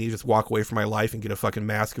that I need to just walk away from my life and get a fucking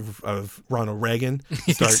mask of Ronald Reagan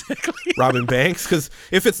and start Exactly. robbing banks? Because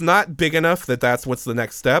if it's not big enough that's what's the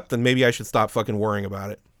next step, then maybe I should stop fucking worrying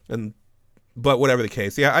about it. But whatever the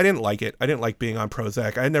case, yeah, I didn't like it. I didn't like being on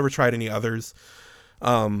Prozac. I had never tried any others.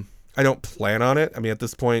 I don't plan on it. I mean, at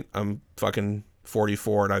this point, I'm fucking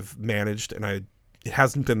 44 and I've managed, and it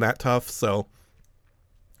hasn't been that tough. So,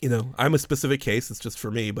 you know, I'm a specific case. It's just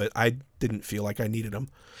for me, but I didn't feel like I needed them.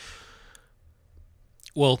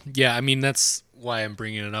 Well, yeah, I mean, that's why I'm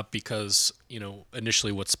bringing it up, because, you know,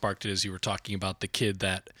 initially what sparked it is you were talking about the kid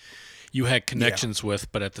that you had connections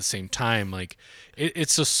with, but at the same time, like,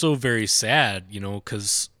 it's just so very sad, you know,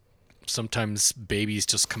 because sometimes babies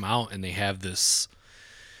just come out and they have this,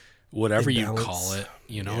 whatever Imbalance. You call it,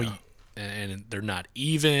 you know, and they're not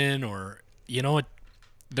even, or, you know,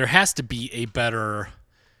 there has to be a better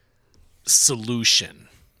solution.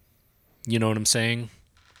 You know what I'm saying?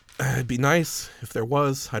 It'd be nice if there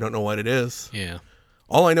was. I don't know what it is. Yeah.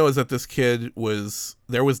 All I know is that this kid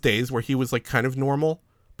there was days where he was like kind of normal,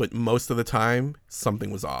 but most of the time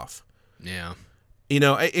something was off. Yeah. You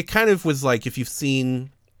know, it kind of was like, if you've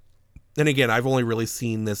seen, and again, I've only really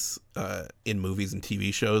seen this in movies and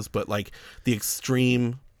TV shows, but like the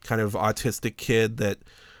extreme kind of autistic kid that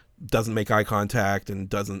doesn't make eye contact and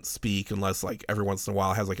doesn't speak unless like every once in a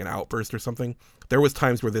while has like an outburst or something. There was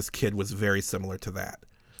times where this kid was very similar to that.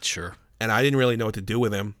 Sure. And I didn't really know what to do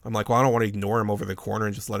with him. I'm like, well, I don't want to ignore him over the corner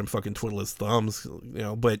and just let him fucking twiddle his thumbs, you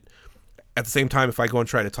know. But at the same time, if I go and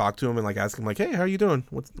try to talk to him and like ask him like, hey, how are you doing?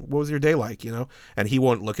 What was your day like? You know, and he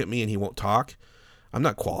won't look at me and he won't talk, I'm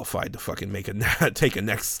not qualified to fucking take a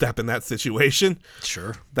next step in that situation.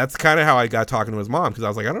 Sure. That's kind of how I got talking to his mom, because I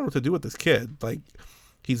was like, I don't know what to do with this kid. Like,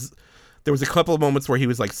 there was a couple of moments where he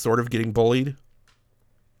was like sort of getting bullied,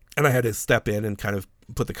 and I had to step in and kind of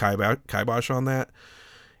put the kibosh on that.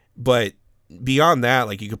 But beyond that,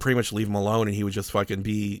 like, you could pretty much leave him alone and he would just fucking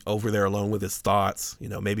be over there alone with his thoughts, you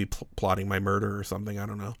know, maybe plotting my murder or something. I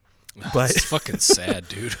don't know. But it's fucking sad,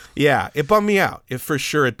 dude. Yeah, it bummed me out.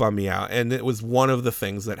 It bummed me out. And it was one of the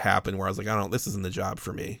things that happened where I was like, this isn't the job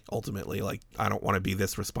for me, ultimately. Like, I don't want to be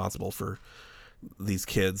this responsible for these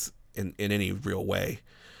kids in any real way.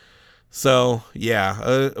 So,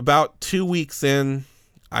 yeah, about 2 weeks in,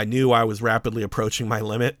 I knew I was rapidly approaching my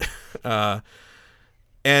limit.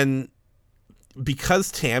 And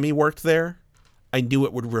because Tammy worked there, I knew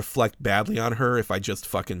it would reflect badly on her if I just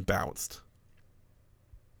fucking bounced.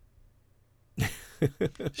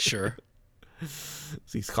 Sure. So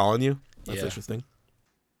he's calling you? That's Yeah. interesting.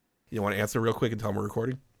 You want to answer real quick and tell him we're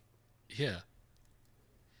recording? Yeah.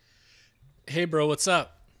 Hey, bro, what's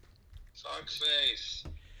up? Fuckface.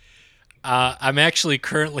 I'm actually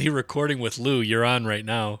currently recording with Lou. You're on right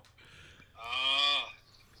now.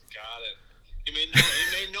 Got it. You made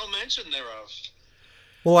no mention thereof.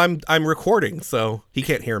 Well, I'm recording, so he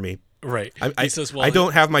can't hear me. Right. I He says, well, I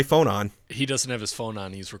don't have my phone on. He doesn't have his phone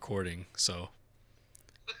on. He's recording, so.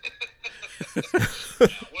 What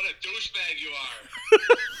a douchebag you are.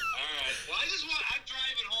 Alright. Well, I'm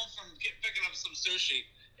driving home from picking up some sushi.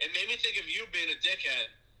 It made me think of you being a dickhead,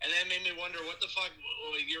 and that made me wonder what the fuck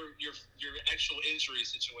your actual injury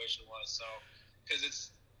situation was. So, because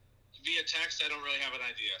it's via text, I don't really have an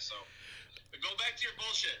idea. So, but go back to your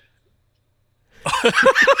bullshit.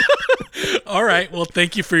 All right. Well,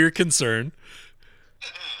 thank you for your concern.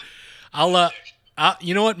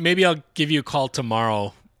 You know what? Maybe I'll give you a call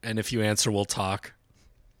tomorrow, and if you answer, we'll talk.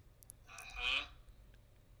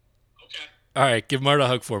 Okay. All right. Give Marta a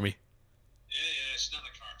hug for me. Yeah, she's not in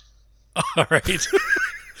the car. All right.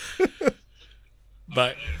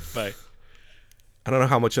 Bye. Bye. I don't know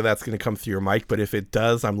how much of that's going to come through your mic, but if it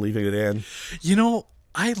does, I'm leaving it in. You know,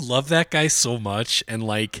 I love that guy so much, and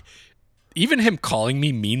like even him calling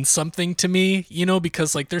me means something to me, you know,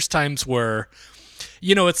 because like there's times where,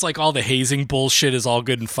 you know, it's like all the hazing bullshit is all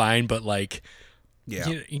good and fine, but like, Yeah.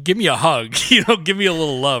 you give me a hug, you know, give me a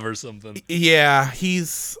little love or something. Yeah,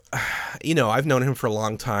 he's, you know, I've known him for a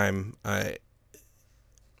long time.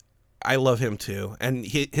 I love him too, and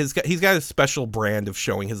he's got a special brand of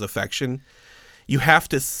showing his affection. You have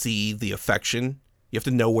to see the affection. You have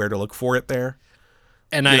to know where to look for it there.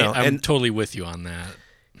 And I'm totally with you on that.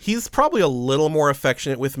 He's probably a little more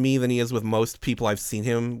affectionate with me than he is with most people I've seen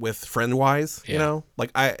him with friend-wise, you know?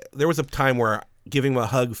 Like, there was a time where giving him a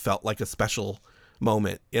hug felt like a special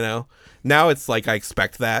moment, you know? Now it's like I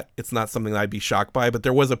expect that. It's not something that I'd be shocked by, but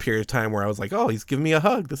there was a period of time where I was like, oh, he's giving me a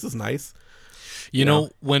hug. This is nice. You know,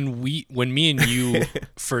 when me and you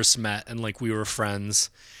first met and like we were friends,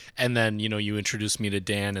 and then, you know, you introduced me to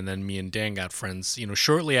Dan, and then me and Dan got friends, you know,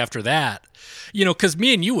 shortly after that, you know, because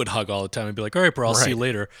me and you would hug all the time and be like, all right, bro, I'll see you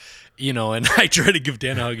later. You know, and I try to give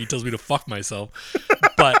Dan a hug. He tells me to fuck myself.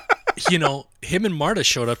 But, you know, him and Marta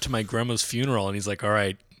showed up to my grandma's funeral, and he's like, all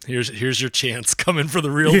right, here's your chance. Come in for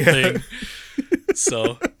the real thing.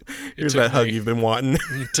 So here's that hug you've been wanting.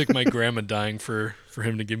 It took my grandma dying for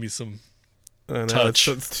him to give me some touch.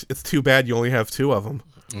 It's too bad you only have two of them.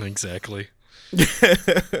 Exactly.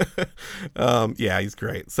 Yeah, he's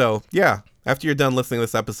great. So yeah, after you're done listening to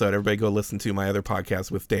this episode, everybody go listen to my other podcast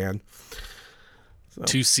with Dan. So,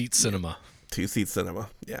 Two Seat Cinema. Two Seat Cinema.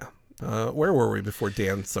 Yeah. Where were we before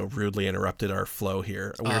Dan so rudely interrupted our flow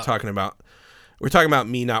here? We were talking about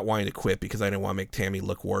me not wanting to quit because I didn't want to make Tammy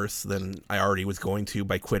look worse than I already was going to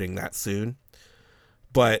by quitting that soon.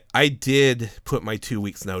 But I did put my 2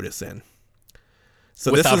 weeks notice in.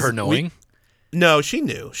 So without her knowing? No, she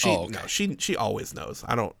knew. Okay. No, she always knows.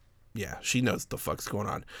 She knows the fuck's going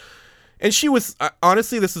on. And she was,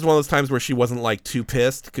 honestly, this is one of those times where she wasn't like too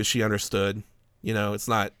pissed because she understood, you know, it's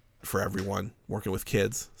not for everyone working with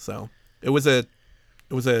kids. So it was a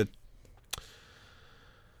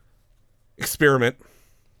experiment,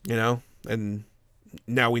 you know, and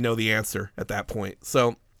now we know the answer at that point.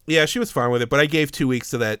 So yeah, she was fine with it, but I gave 2 weeks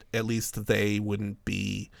so that at least they wouldn't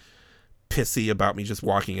be pissy about me just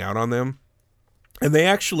walking out on them. And they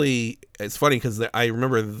actually, it's funny because I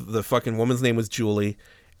remember the fucking woman's name was Julie,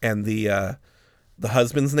 and the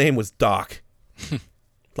husband's name was Doc.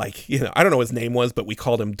 Like, you know, I don't know what his name was, but we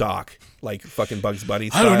called him Doc, like fucking Bugs Bunny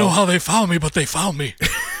style. I don't know how they found me, but they found me.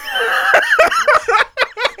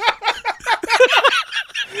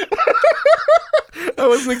 I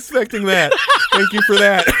wasn't expecting that. Thank you for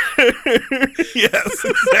that. Yes,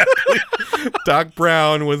 exactly. Doc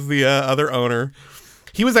Brown was the other owner.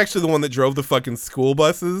 He was actually the one that drove the fucking school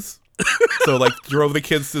buses. So, like, drove the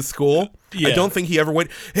kids to school. Yeah. I don't think he ever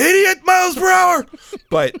went, idiot miles per hour.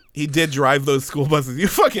 But he did drive those school buses. You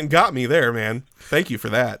fucking got me there, man. Thank you for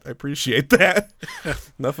that. I appreciate that.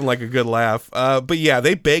 Nothing like a good laugh. But yeah,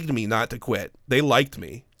 they begged me not to quit. They liked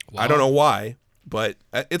me. Wow. I don't know why, but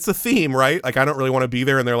it's a theme, right? Like, I don't really want to be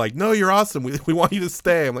there. And they're like, no, you're awesome. We want you to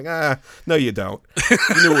stay. I'm like, no, you don't.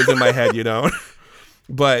 You knew it was in my head, you know.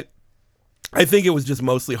 But I think it was just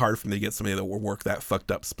mostly hard for me to get somebody that would work that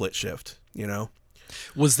fucked up split shift, you know?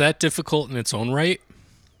 Was that difficult in its own right?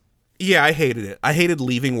 Yeah, I hated it. I hated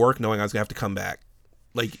leaving work knowing I was going to have to come back.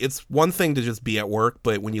 Like, it's one thing to just be at work,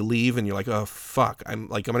 but when you leave and you're like, oh, fuck, I'm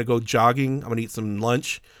going to go jogging, I'm going to eat some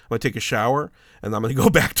lunch, I'm going to take a shower, and I'm going to go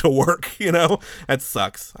back to work, you know? That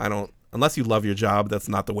sucks. Unless you love your job, that's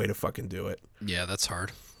not the way to fucking do it. Yeah, that's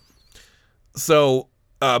hard. So,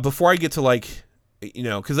 before I get to, like, you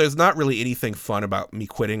know, because there's not really anything fun about me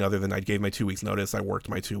quitting other than I gave my 2 weeks notice. I worked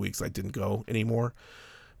my 2 weeks. I didn't go anymore.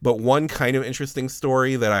 But one kind of interesting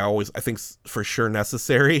story that I think's for sure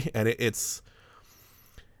necessary, and it's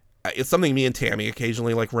something me and Tammy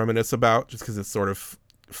occasionally like reminisce about just because it's sort of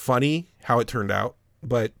funny how it turned out.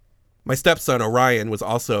 But my stepson Orion was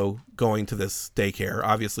also going to this daycare.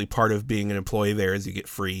 Obviously, part of being an employee there is you get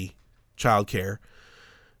free childcare.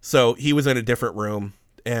 So he was in a different room.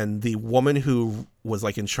 And the woman who was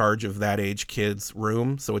like in charge of that age kid's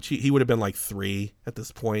room, so he would have been like 3 at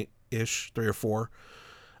this point ish, 3 or 4.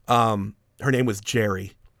 Her name was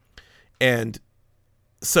Jerry. And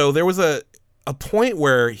so there was a point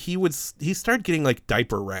where he started getting like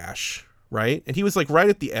diaper rash, right? And he was like right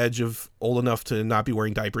at the edge of old enough to not be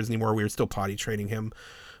wearing diapers anymore. We were still potty training him,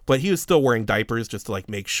 but he was still wearing diapers just to like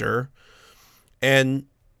make sure. And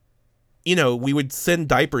you know, we would send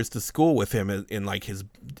diapers to school with him in like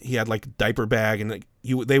he had like a diaper bag, and like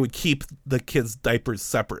they would keep the kids' diapers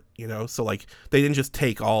separate, you know? So like they didn't just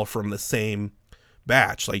take all from the same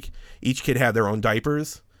batch. Like each kid had their own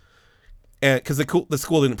diapers, and because the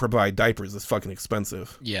school didn't provide diapers, it's fucking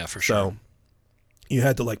expensive. Yeah, for sure. So you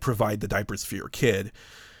had to like provide the diapers for your kid.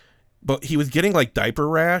 But he was getting like diaper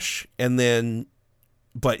rash, and then,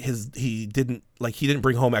 but he didn't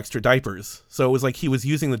bring home extra diapers. So it was like he was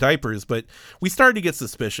using the diapers, but we started to get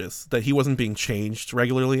suspicious that he wasn't being changed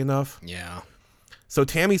regularly enough. Yeah. So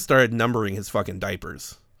Tammy started numbering his fucking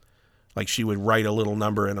diapers. Like she would write a little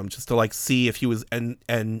number in them just to like see if he was,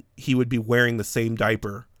 and he would be wearing the same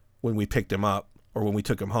diaper when we picked him up or when we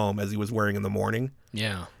took him home as he was wearing in the morning.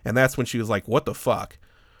 Yeah. And that's when she was like, what the fuck?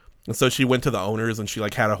 And so she went to the owners and she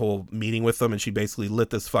like had a whole meeting with them, and she basically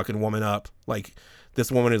lit this fucking woman up. Like,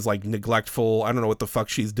 this woman is like neglectful. I don't know what the fuck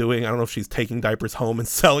she's doing. I don't know if she's taking diapers home and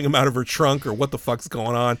selling them out of her trunk or what the fuck's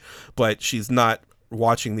going on, but she's not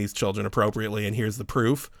watching these children appropriately, and here's the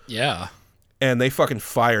proof. Yeah. And they fucking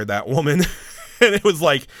fired that woman. And it was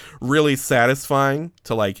like really satisfying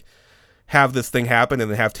to like have this thing happen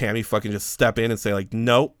and then have Tammy fucking just step in and say like,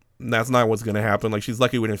 nope, that's not what's going to happen. Like, she's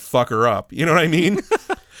lucky we didn't fuck her up. You know what I mean?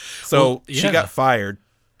 So Well, yeah. she got fired.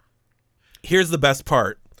 Here's the best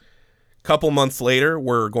part. Couple months later,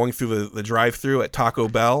 we're going through the drive-through at Taco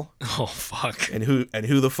Bell. Oh, fuck. And who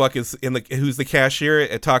the fuck is who's the cashier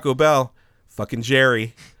at Taco Bell? Fucking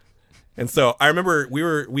Jerry. And so I remember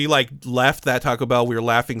we like left that Taco Bell. We were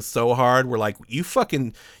laughing so hard. We're like, you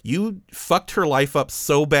fucked her life up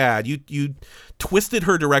so bad. You twisted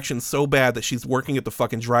her direction so bad that she's working at the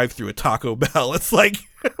fucking drive-thru at Taco Bell. It's like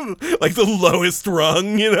like the lowest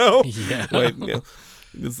rung, you know? Yeah. Like, you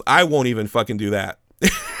know, I won't even fucking do that.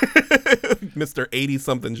 Mr.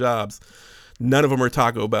 80-something jobs. None of them are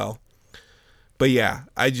Taco Bell. But yeah,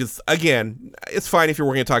 again, it's fine if you're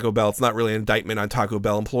working at Taco Bell. It's not really an indictment on Taco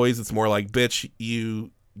Bell employees. It's more like, bitch, you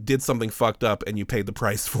did something fucked up and you paid the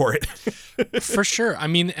price for it. For sure. I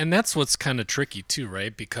mean, and that's what's kind of tricky too,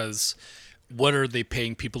 right? Because what are they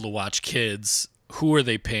paying people to watch kids? Who are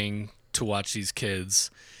they paying to watch these kids?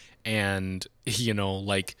 And, you know,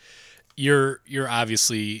 like you're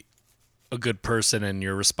obviously a good person and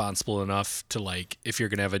you're responsible enough to, like, if you're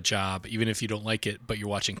going to have a job, even if you don't like it, but you're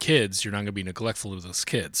watching kids, you're not going to be neglectful of those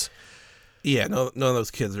kids. Yeah, none of those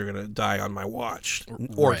kids are going to die on my watch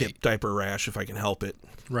or Right. get diaper rash if I can help it.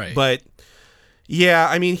 Right. But yeah,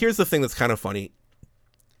 I mean, here's the thing that's kind of funny.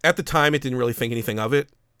 At the time, it didn't really think anything of it.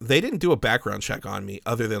 They didn't do a background check on me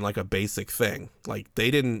other than like a basic thing. Like,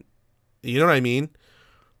 they didn't, you know what I mean?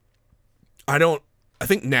 I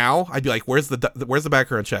think now I'd be like, where's the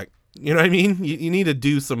background check? You know what I mean? You need to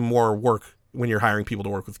do some more work when you're hiring people to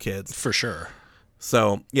work with kids. For sure.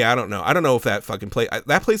 So, yeah, I don't know. I don't know if that fucking place...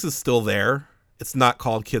 that place is still there. It's not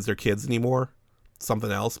called Kids Are Kids anymore. It's something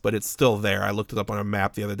else, but it's still there. I looked it up on a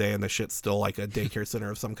map the other day, and the shit's still like a daycare center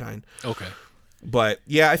of some kind. Okay. But,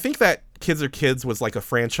 yeah, I think that Kids Are Kids was like a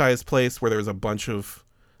franchise place where there was a bunch of...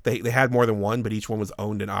 They had more than one, but each one was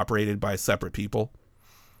owned and operated by separate people.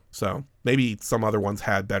 So, maybe some other ones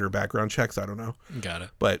had better background checks. I don't know. Got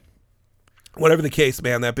it. But... whatever the case,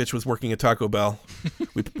 man, that bitch was working at Taco Bell.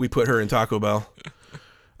 we put her in Taco Bell.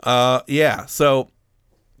 Yeah, so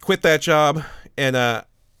quit that job and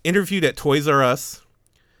interviewed at Toys R Us,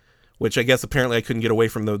 which I guess apparently I couldn't get away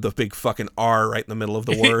from the big fucking R right in the middle of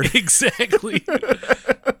the word. Exactly.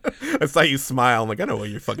 I saw you smile. I'm like, I know what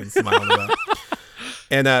you're fucking smiling about.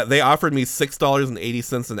 And they offered me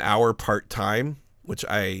 $6.80 an hour part-time, which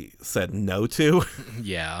I said no to.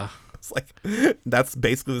 Yeah. It's like, that's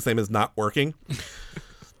basically the same as not working.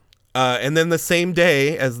 And then the same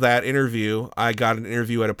day as that interview, I got an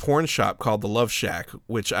interview at a porn shop called the Love Shack,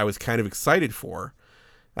 which I was kind of excited for.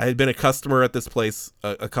 I had been a customer at this place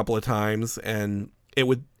a couple of times, and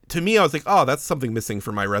to me, I was like, oh, that's something missing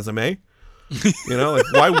from my resume. You know,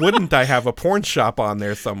 like, why wouldn't I have a porn shop on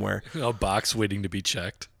there somewhere? A box waiting to be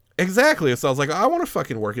checked. Exactly. So I was like, I want to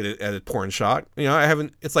fucking work at a porn shop. You know,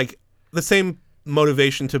 it's like the same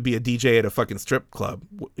motivation to be a DJ at a fucking strip club,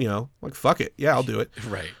 you know, like, fuck it, yeah, I'll do it.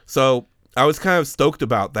 Right. So I was kind of stoked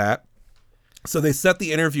about that. So they set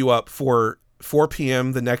the interview up for 4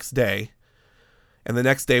 p.m. the next day, and the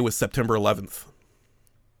next day was September 11th.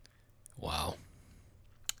 Wow.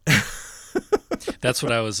 That's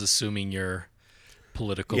what I was assuming your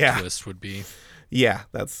political twist would be. Yeah,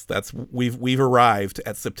 that's we've arrived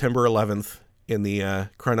at September 11th in the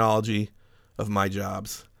chronology of my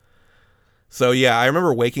jobs. So yeah, I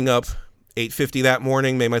remember waking up 8:50 that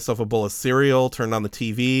morning, made myself a bowl of cereal, turned on the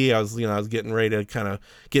TV. I was getting ready to kind of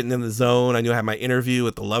getting in the zone. I knew I had my interview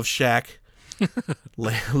at the Love Shack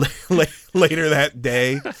later that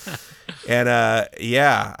day. And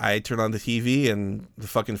yeah, I turned on the TV and the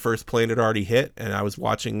fucking first plane had already hit, and I was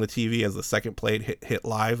watching the TV as the second plane hit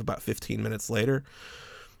live about 15 minutes later.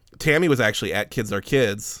 Tammy was actually at Kids Are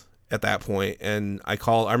Kids at that point, and I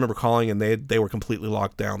remember calling, and they were completely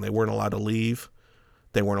locked down. They weren't allowed to leave.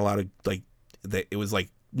 They weren't allowed to, it was like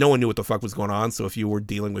no one knew what the fuck was going on. So if you were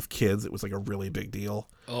dealing with kids, it was like a really big deal.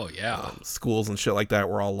 Oh yeah. Schools and shit like that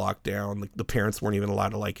were all locked down. The parents weren't even allowed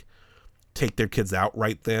to like take their kids out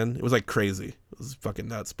right then. It was like crazy. It was fucking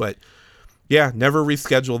nuts. But yeah, never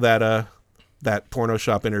rescheduled that porno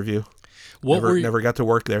shop interview. Never got to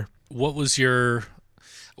work there. What was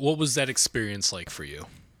that experience like for you?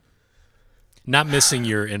 Not missing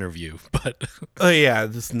your interview, but yeah,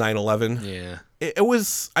 just 9/11. Yeah. It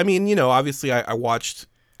was, I mean, obviously I watched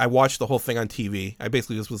the whole thing on TV. I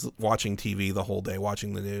basically just was watching TV the whole day,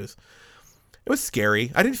 watching the news. It was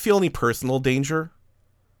scary. I didn't feel any personal danger.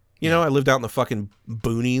 I lived out in the fucking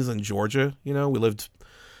boonies in Georgia. We lived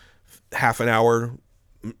half an hour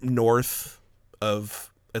north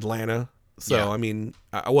of Atlanta. So, yeah. I mean,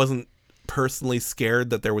 I wasn't personally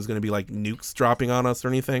scared that there was going to be like nukes dropping on us or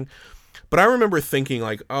anything. But I remember thinking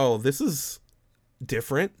like, oh, this is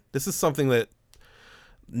different. This is something that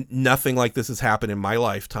nothing like this has happened in my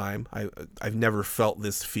lifetime. I've never felt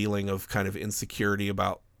this feeling of kind of insecurity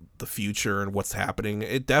about the future and what's happening.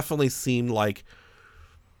 It definitely seemed like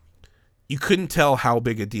you couldn't tell how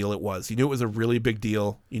big a deal it was. You knew it was a really big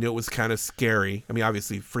deal. You knew it was kind of scary. I mean,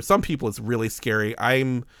 obviously, for some people, it's really scary.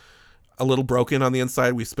 I'm a little broken on the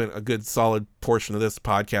inside. We spent a good solid portion of this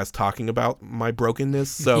podcast talking about my brokenness.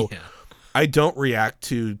 So yeah. I don't react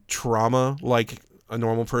to trauma like a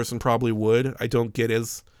normal person probably would. I don't get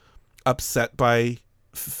as upset by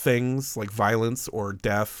things like violence or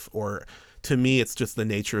death, or to me, it's just the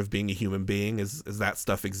nature of being a human being is that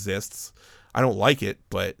stuff exists. I don't like it,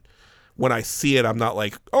 but when I see it, I'm not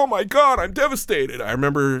like, oh my God, I'm devastated. I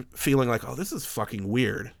remember feeling like, oh, this is fucking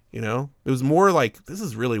weird. It was more like, this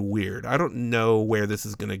is really weird. I don't know where this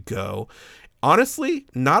is going to go. Honestly,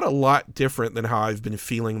 not a lot different than how I've been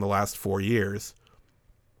feeling the last 4 years.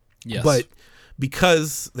 Yes. But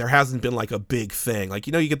because there hasn't been like a big thing, like,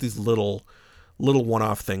 you get these little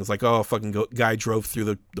one-off things like, oh, a fucking guy drove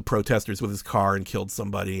through the protesters with his car and killed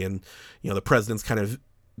somebody. And, the president's kind of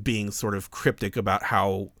being sort of cryptic about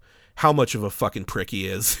how much of a fucking prick he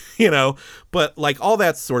is, but like all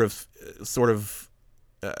that sort of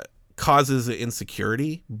causes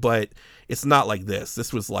insecurity, but it's not like this.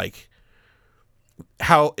 This was like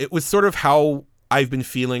how I've been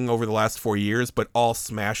feeling over the last 4 years, but all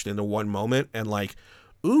smashed into one moment. And like,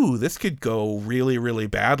 ooh, this could go really, really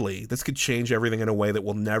badly. This could change everything in a way that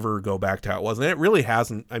will never go back to how it was. And it really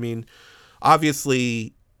hasn't. I mean,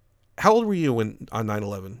 obviously, how old were you on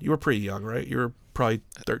 9/11? You were pretty young, right? You were probably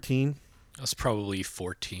 13. I was probably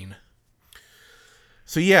 14.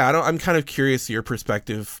 So yeah, I'm kind of curious your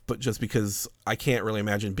perspective, but just because I can't really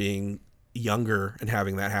imagine being younger and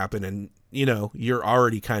having that happen, and you're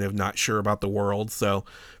already kind of not sure about the world. So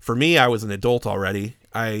for me, I was an adult already.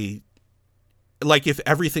 If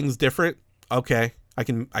everything's different, okay, I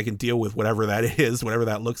can deal with whatever that is, whatever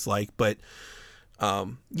that looks like. But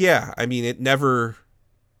yeah, I mean, it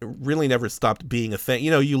really never stopped being a thing.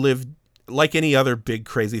 You live like any other big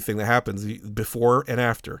crazy thing that happens before and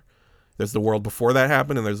after. There's the world before that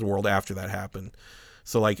happened, and there's the world after that happened.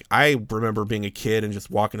 So like, I remember being a kid and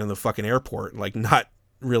just walking in the fucking airport, like not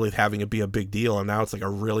really having it be a big deal. And now it's like a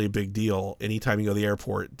really big deal anytime you go to the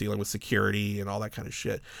airport, dealing with security and all that kind of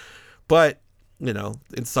shit. But,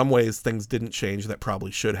 in some ways things didn't change that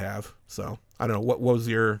probably should have. So I don't know. What was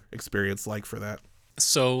your experience like for that?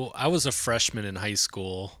 So I was a freshman in high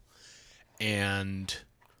school, and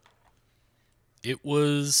it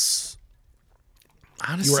was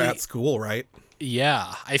honestly, you were at school, right?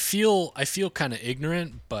 Yeah, I feel kind of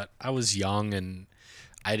ignorant, but I was young and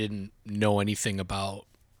I didn't know anything about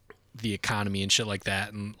the economy and shit like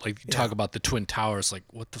that. And like, talk about the Twin Towers, like,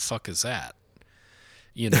 what the fuck is that?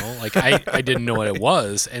 Like I didn't know what it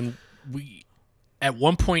was. And we at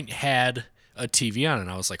one point had a TV on, and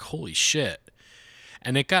I was like, holy shit.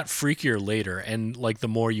 And it got freakier later. And like, the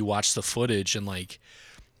more you watch the footage, and like,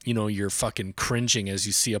 you're fucking cringing as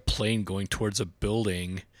you see a plane going towards a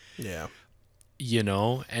building. Yeah.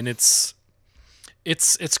 And it's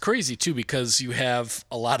crazy too, because you have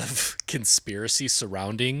a lot of conspiracy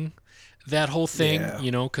surrounding that whole thing,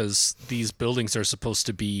 because these buildings are supposed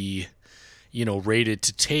to be, rated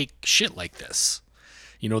to take shit like this.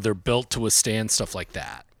 They're built to withstand stuff like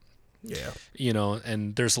that. Yeah.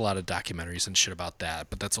 And there's a lot of documentaries and shit about that,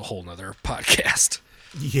 but that's a whole nother podcast.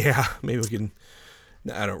 Yeah. Maybe we can.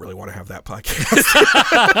 I don't really want to have that podcast.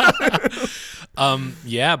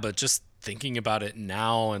 Yeah, but just thinking about it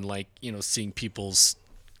now and like, seeing people's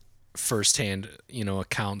firsthand,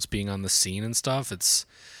 accounts being on the scene and stuff, it's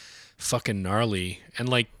fucking gnarly. And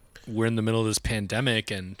like, we're in the middle of this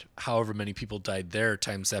pandemic and however many people died there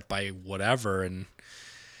times that by whatever. And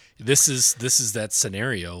this is that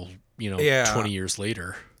scenario, Yeah. 20 years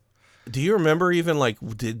later. Do you remember even like,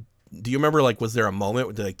 do you remember like, was there a moment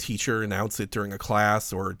where the like, teacher announced it during a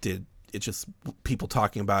class, or did it just people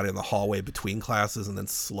talking about it in the hallway between classes, and then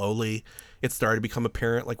slowly it started to become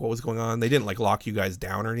apparent like what was going on? They didn't like lock you guys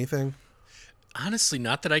down or anything? Honestly,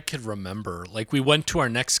 not that I could remember. Like, we went to our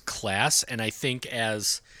next class, and I think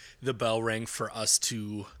as the bell rang for us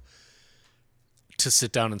to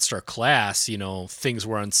sit down and start class, things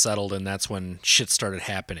were unsettled, and that's when shit started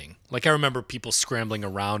happening. Like, I remember people scrambling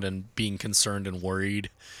around and being concerned and worried.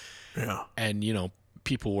 Yeah. And,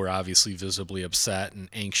 people were obviously visibly upset and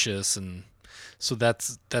anxious, and so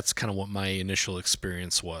that's kind of what my initial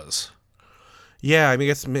experience was. Yeah, I mean, I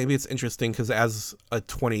guess maybe it's interesting because as a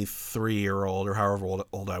 23-year-old or however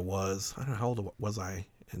old I was, I don't know, how old was I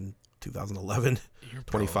in 2011?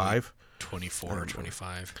 25? 24 or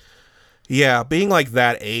 25. Yeah, being like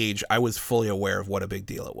that age, I was fully aware of what a big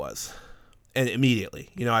deal it was. And immediately,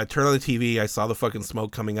 I turned on the TV, I saw the fucking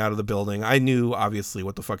smoke coming out of the building. I knew, obviously,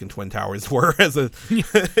 what the fucking Twin Towers were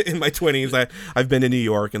in my 20s. I've been to New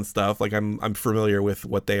York and stuff. Like, I'm familiar with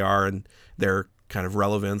what they are and their kind of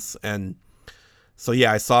relevance. And so,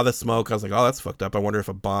 yeah, I saw the smoke. I was like, oh, that's fucked up. I wonder if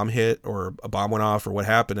a bomb hit or a bomb went off or what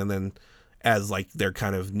happened. And then as, like, their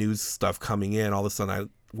kind of news stuff coming in, all of a sudden,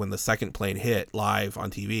 when the second plane hit live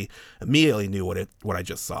on TV, immediately knew what I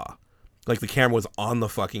just saw. Like, the camera was on the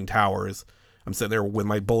fucking towers. I'm sitting there with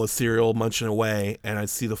my bowl of cereal munching away, and I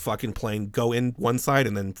see the fucking plane go in one side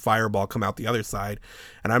and then fireball come out the other side.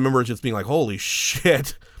 And I remember just being like, holy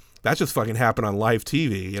shit, that just fucking happened on live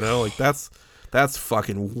TV, Like, that's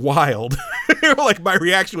fucking wild. Like, my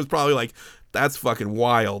reaction was probably like, that's fucking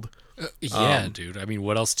wild. Yeah, dude. I mean,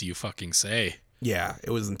 what else do you fucking say? Yeah,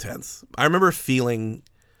 it was intense. I remember feeling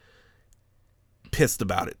pissed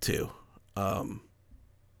about it, too.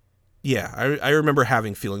 Yeah, I remember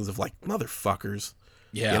having feelings of like, motherfuckers.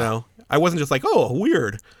 Yeah. I wasn't just like, oh,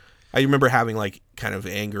 weird. I remember having like kind of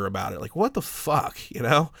anger about it. Like, what the fuck,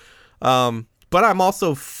 But I'm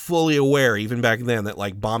also fully aware, even back then, that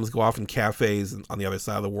like bombs go off in cafes on the other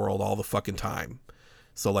side of the world all the fucking time.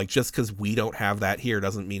 So like, just because we don't have that here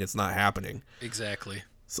doesn't mean it's not happening. Exactly.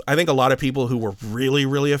 So I think a lot of people who were really,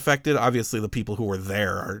 really affected, obviously the people who were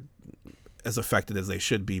there are as affected as they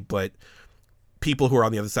should be, but people who are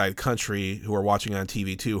on the other side of the country who are watching on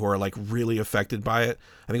TV too, who are like really affected by it,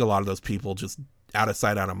 I think a lot of those people just out of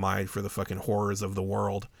sight, out of mind for the fucking horrors of the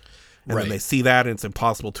world. And right. Then they see that and it's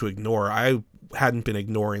impossible to ignore. I hadn't been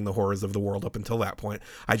ignoring the horrors of the world up until that point.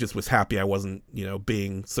 I just was happy I wasn't,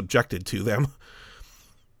 being subjected to them.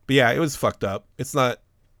 But yeah, it was fucked up. It's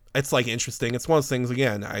like interesting. It's one of those things,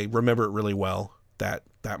 again, I remember it really well that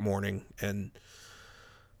morning, and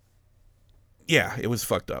yeah, it was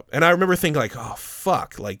fucked up. And I remember thinking like, oh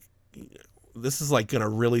fuck, like this is like going to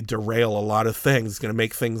really derail a lot of things. It's going to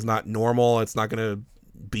make things not normal. It's not going to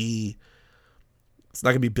be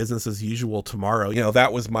business as usual tomorrow.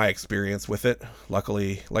 That was my experience with it.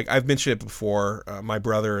 Luckily, like I've mentioned it before, my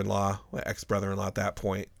ex-brother-in-law at that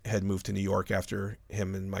point had moved to New York after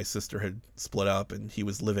him and my sister had split up, and he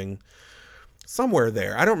was living somewhere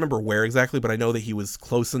there. I don't remember where exactly, but I know that he was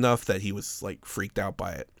close enough that he was like freaked out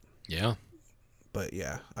by it. Yeah. But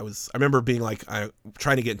yeah, I remember being like,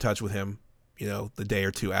 trying to get in touch with him, the day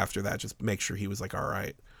or two after that, just make sure he was like, all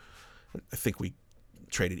right. I think we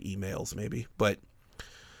traded emails maybe, but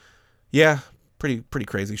yeah, pretty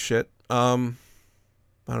crazy shit. I don't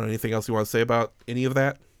know, anything else you want to say about any of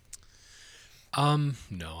that? No,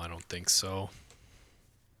 I don't think so.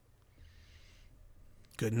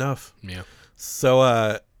 Good enough. Yeah.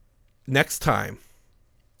 So, next time.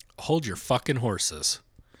 Hold your fucking horses.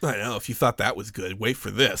 I know, if you thought that was good, wait for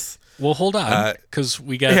this. Well, hold on, because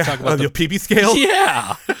we got to talk about the PB scale?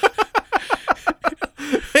 Yeah.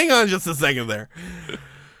 Hang on just a second there.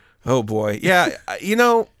 Oh, boy. Yeah, I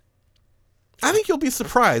think you'll be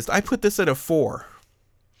surprised. I put this at a 4.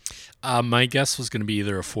 My guess was going to be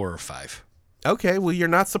either a 4 or 5. Okay, well, you're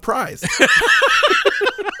not surprised.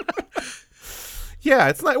 Yeah,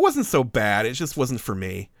 it wasn't so bad. It just wasn't for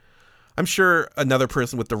me. I'm sure another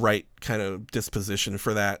person with the right kind of disposition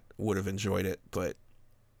for that would have enjoyed it, but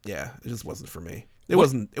yeah, it just wasn't for me. It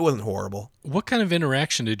wasn't horrible. What kind of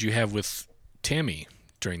interaction did you have with Tammy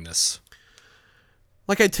during this?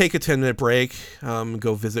 Like, I'd take a 10-minute break,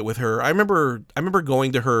 go visit with her. I remember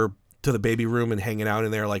going to the baby room and hanging out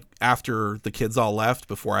in there like after the kids all left,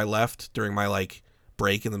 before I left, during my like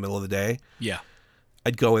break in the middle of the day, Yeah.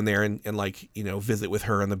 I'd go in there and like, you know, visit with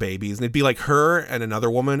her and the babies. And it'd be like her and another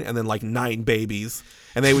woman and then like 9 babies.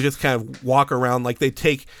 And they would just kind of walk around. Like they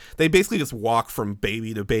basically just walk from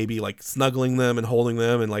baby to baby, like snuggling them and holding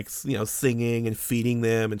them and like, you know, singing and feeding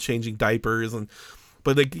them and changing diapers.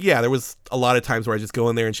 But like, yeah, there was a lot of times where I just go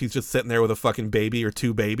in there and she's just sitting there with a fucking baby or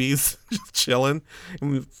 2 babies just chilling.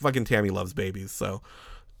 And fucking Tammy loves babies. So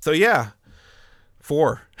yeah,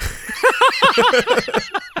 4.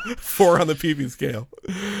 4 on the PB scale.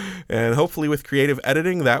 And hopefully with creative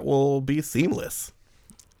editing, that will be seamless.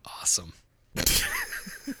 Awesome. This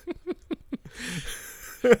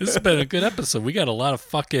has been a good episode. We got a lot of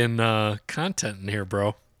fucking content in here,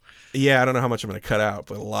 bro. Yeah, I don't know how much I'm going to cut out,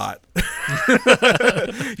 but a lot.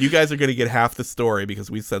 You guys are going to get half the story because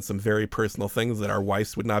we said some very personal things that our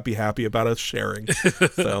wives would not be happy about us sharing.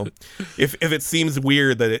 So if it seems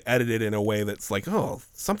weird that it edited in a way that's like, oh,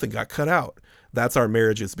 something got cut out, that's our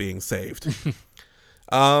marriages being saved.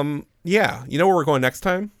 Yeah, you know where we're going next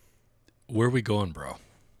time? Where are we going, bro?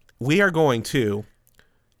 We are going to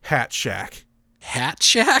Hat Shack. Hat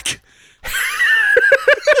Shack?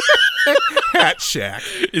 Hat Shack.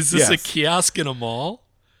 Is this Yes. a kiosk in a mall?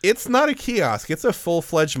 It's not a kiosk. It's a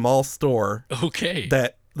full-fledged mall store Okay.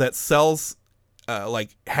 that sells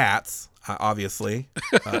like hats, obviously,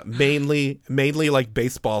 mainly like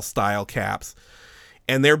baseball style caps.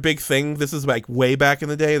 And their big thing, this is like way back in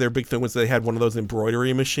the day, their big thing was they had one of those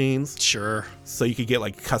embroidery machines. Sure. So you could get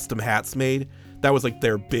like custom hats made. That was like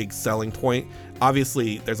their big selling point.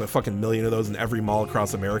 Obviously, there's a fucking million of those in every mall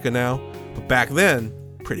across America now. But back then,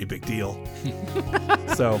 pretty big deal.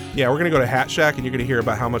 So, yeah, we're going to go to Hat Shack and you're going to hear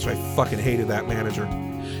about how much I fucking hated that manager.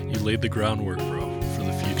 You laid the groundwork, bro, for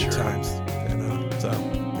the future. Good times. And, so,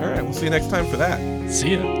 all right, we'll see you next time for that.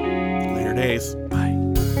 See ya. Later days. Bye.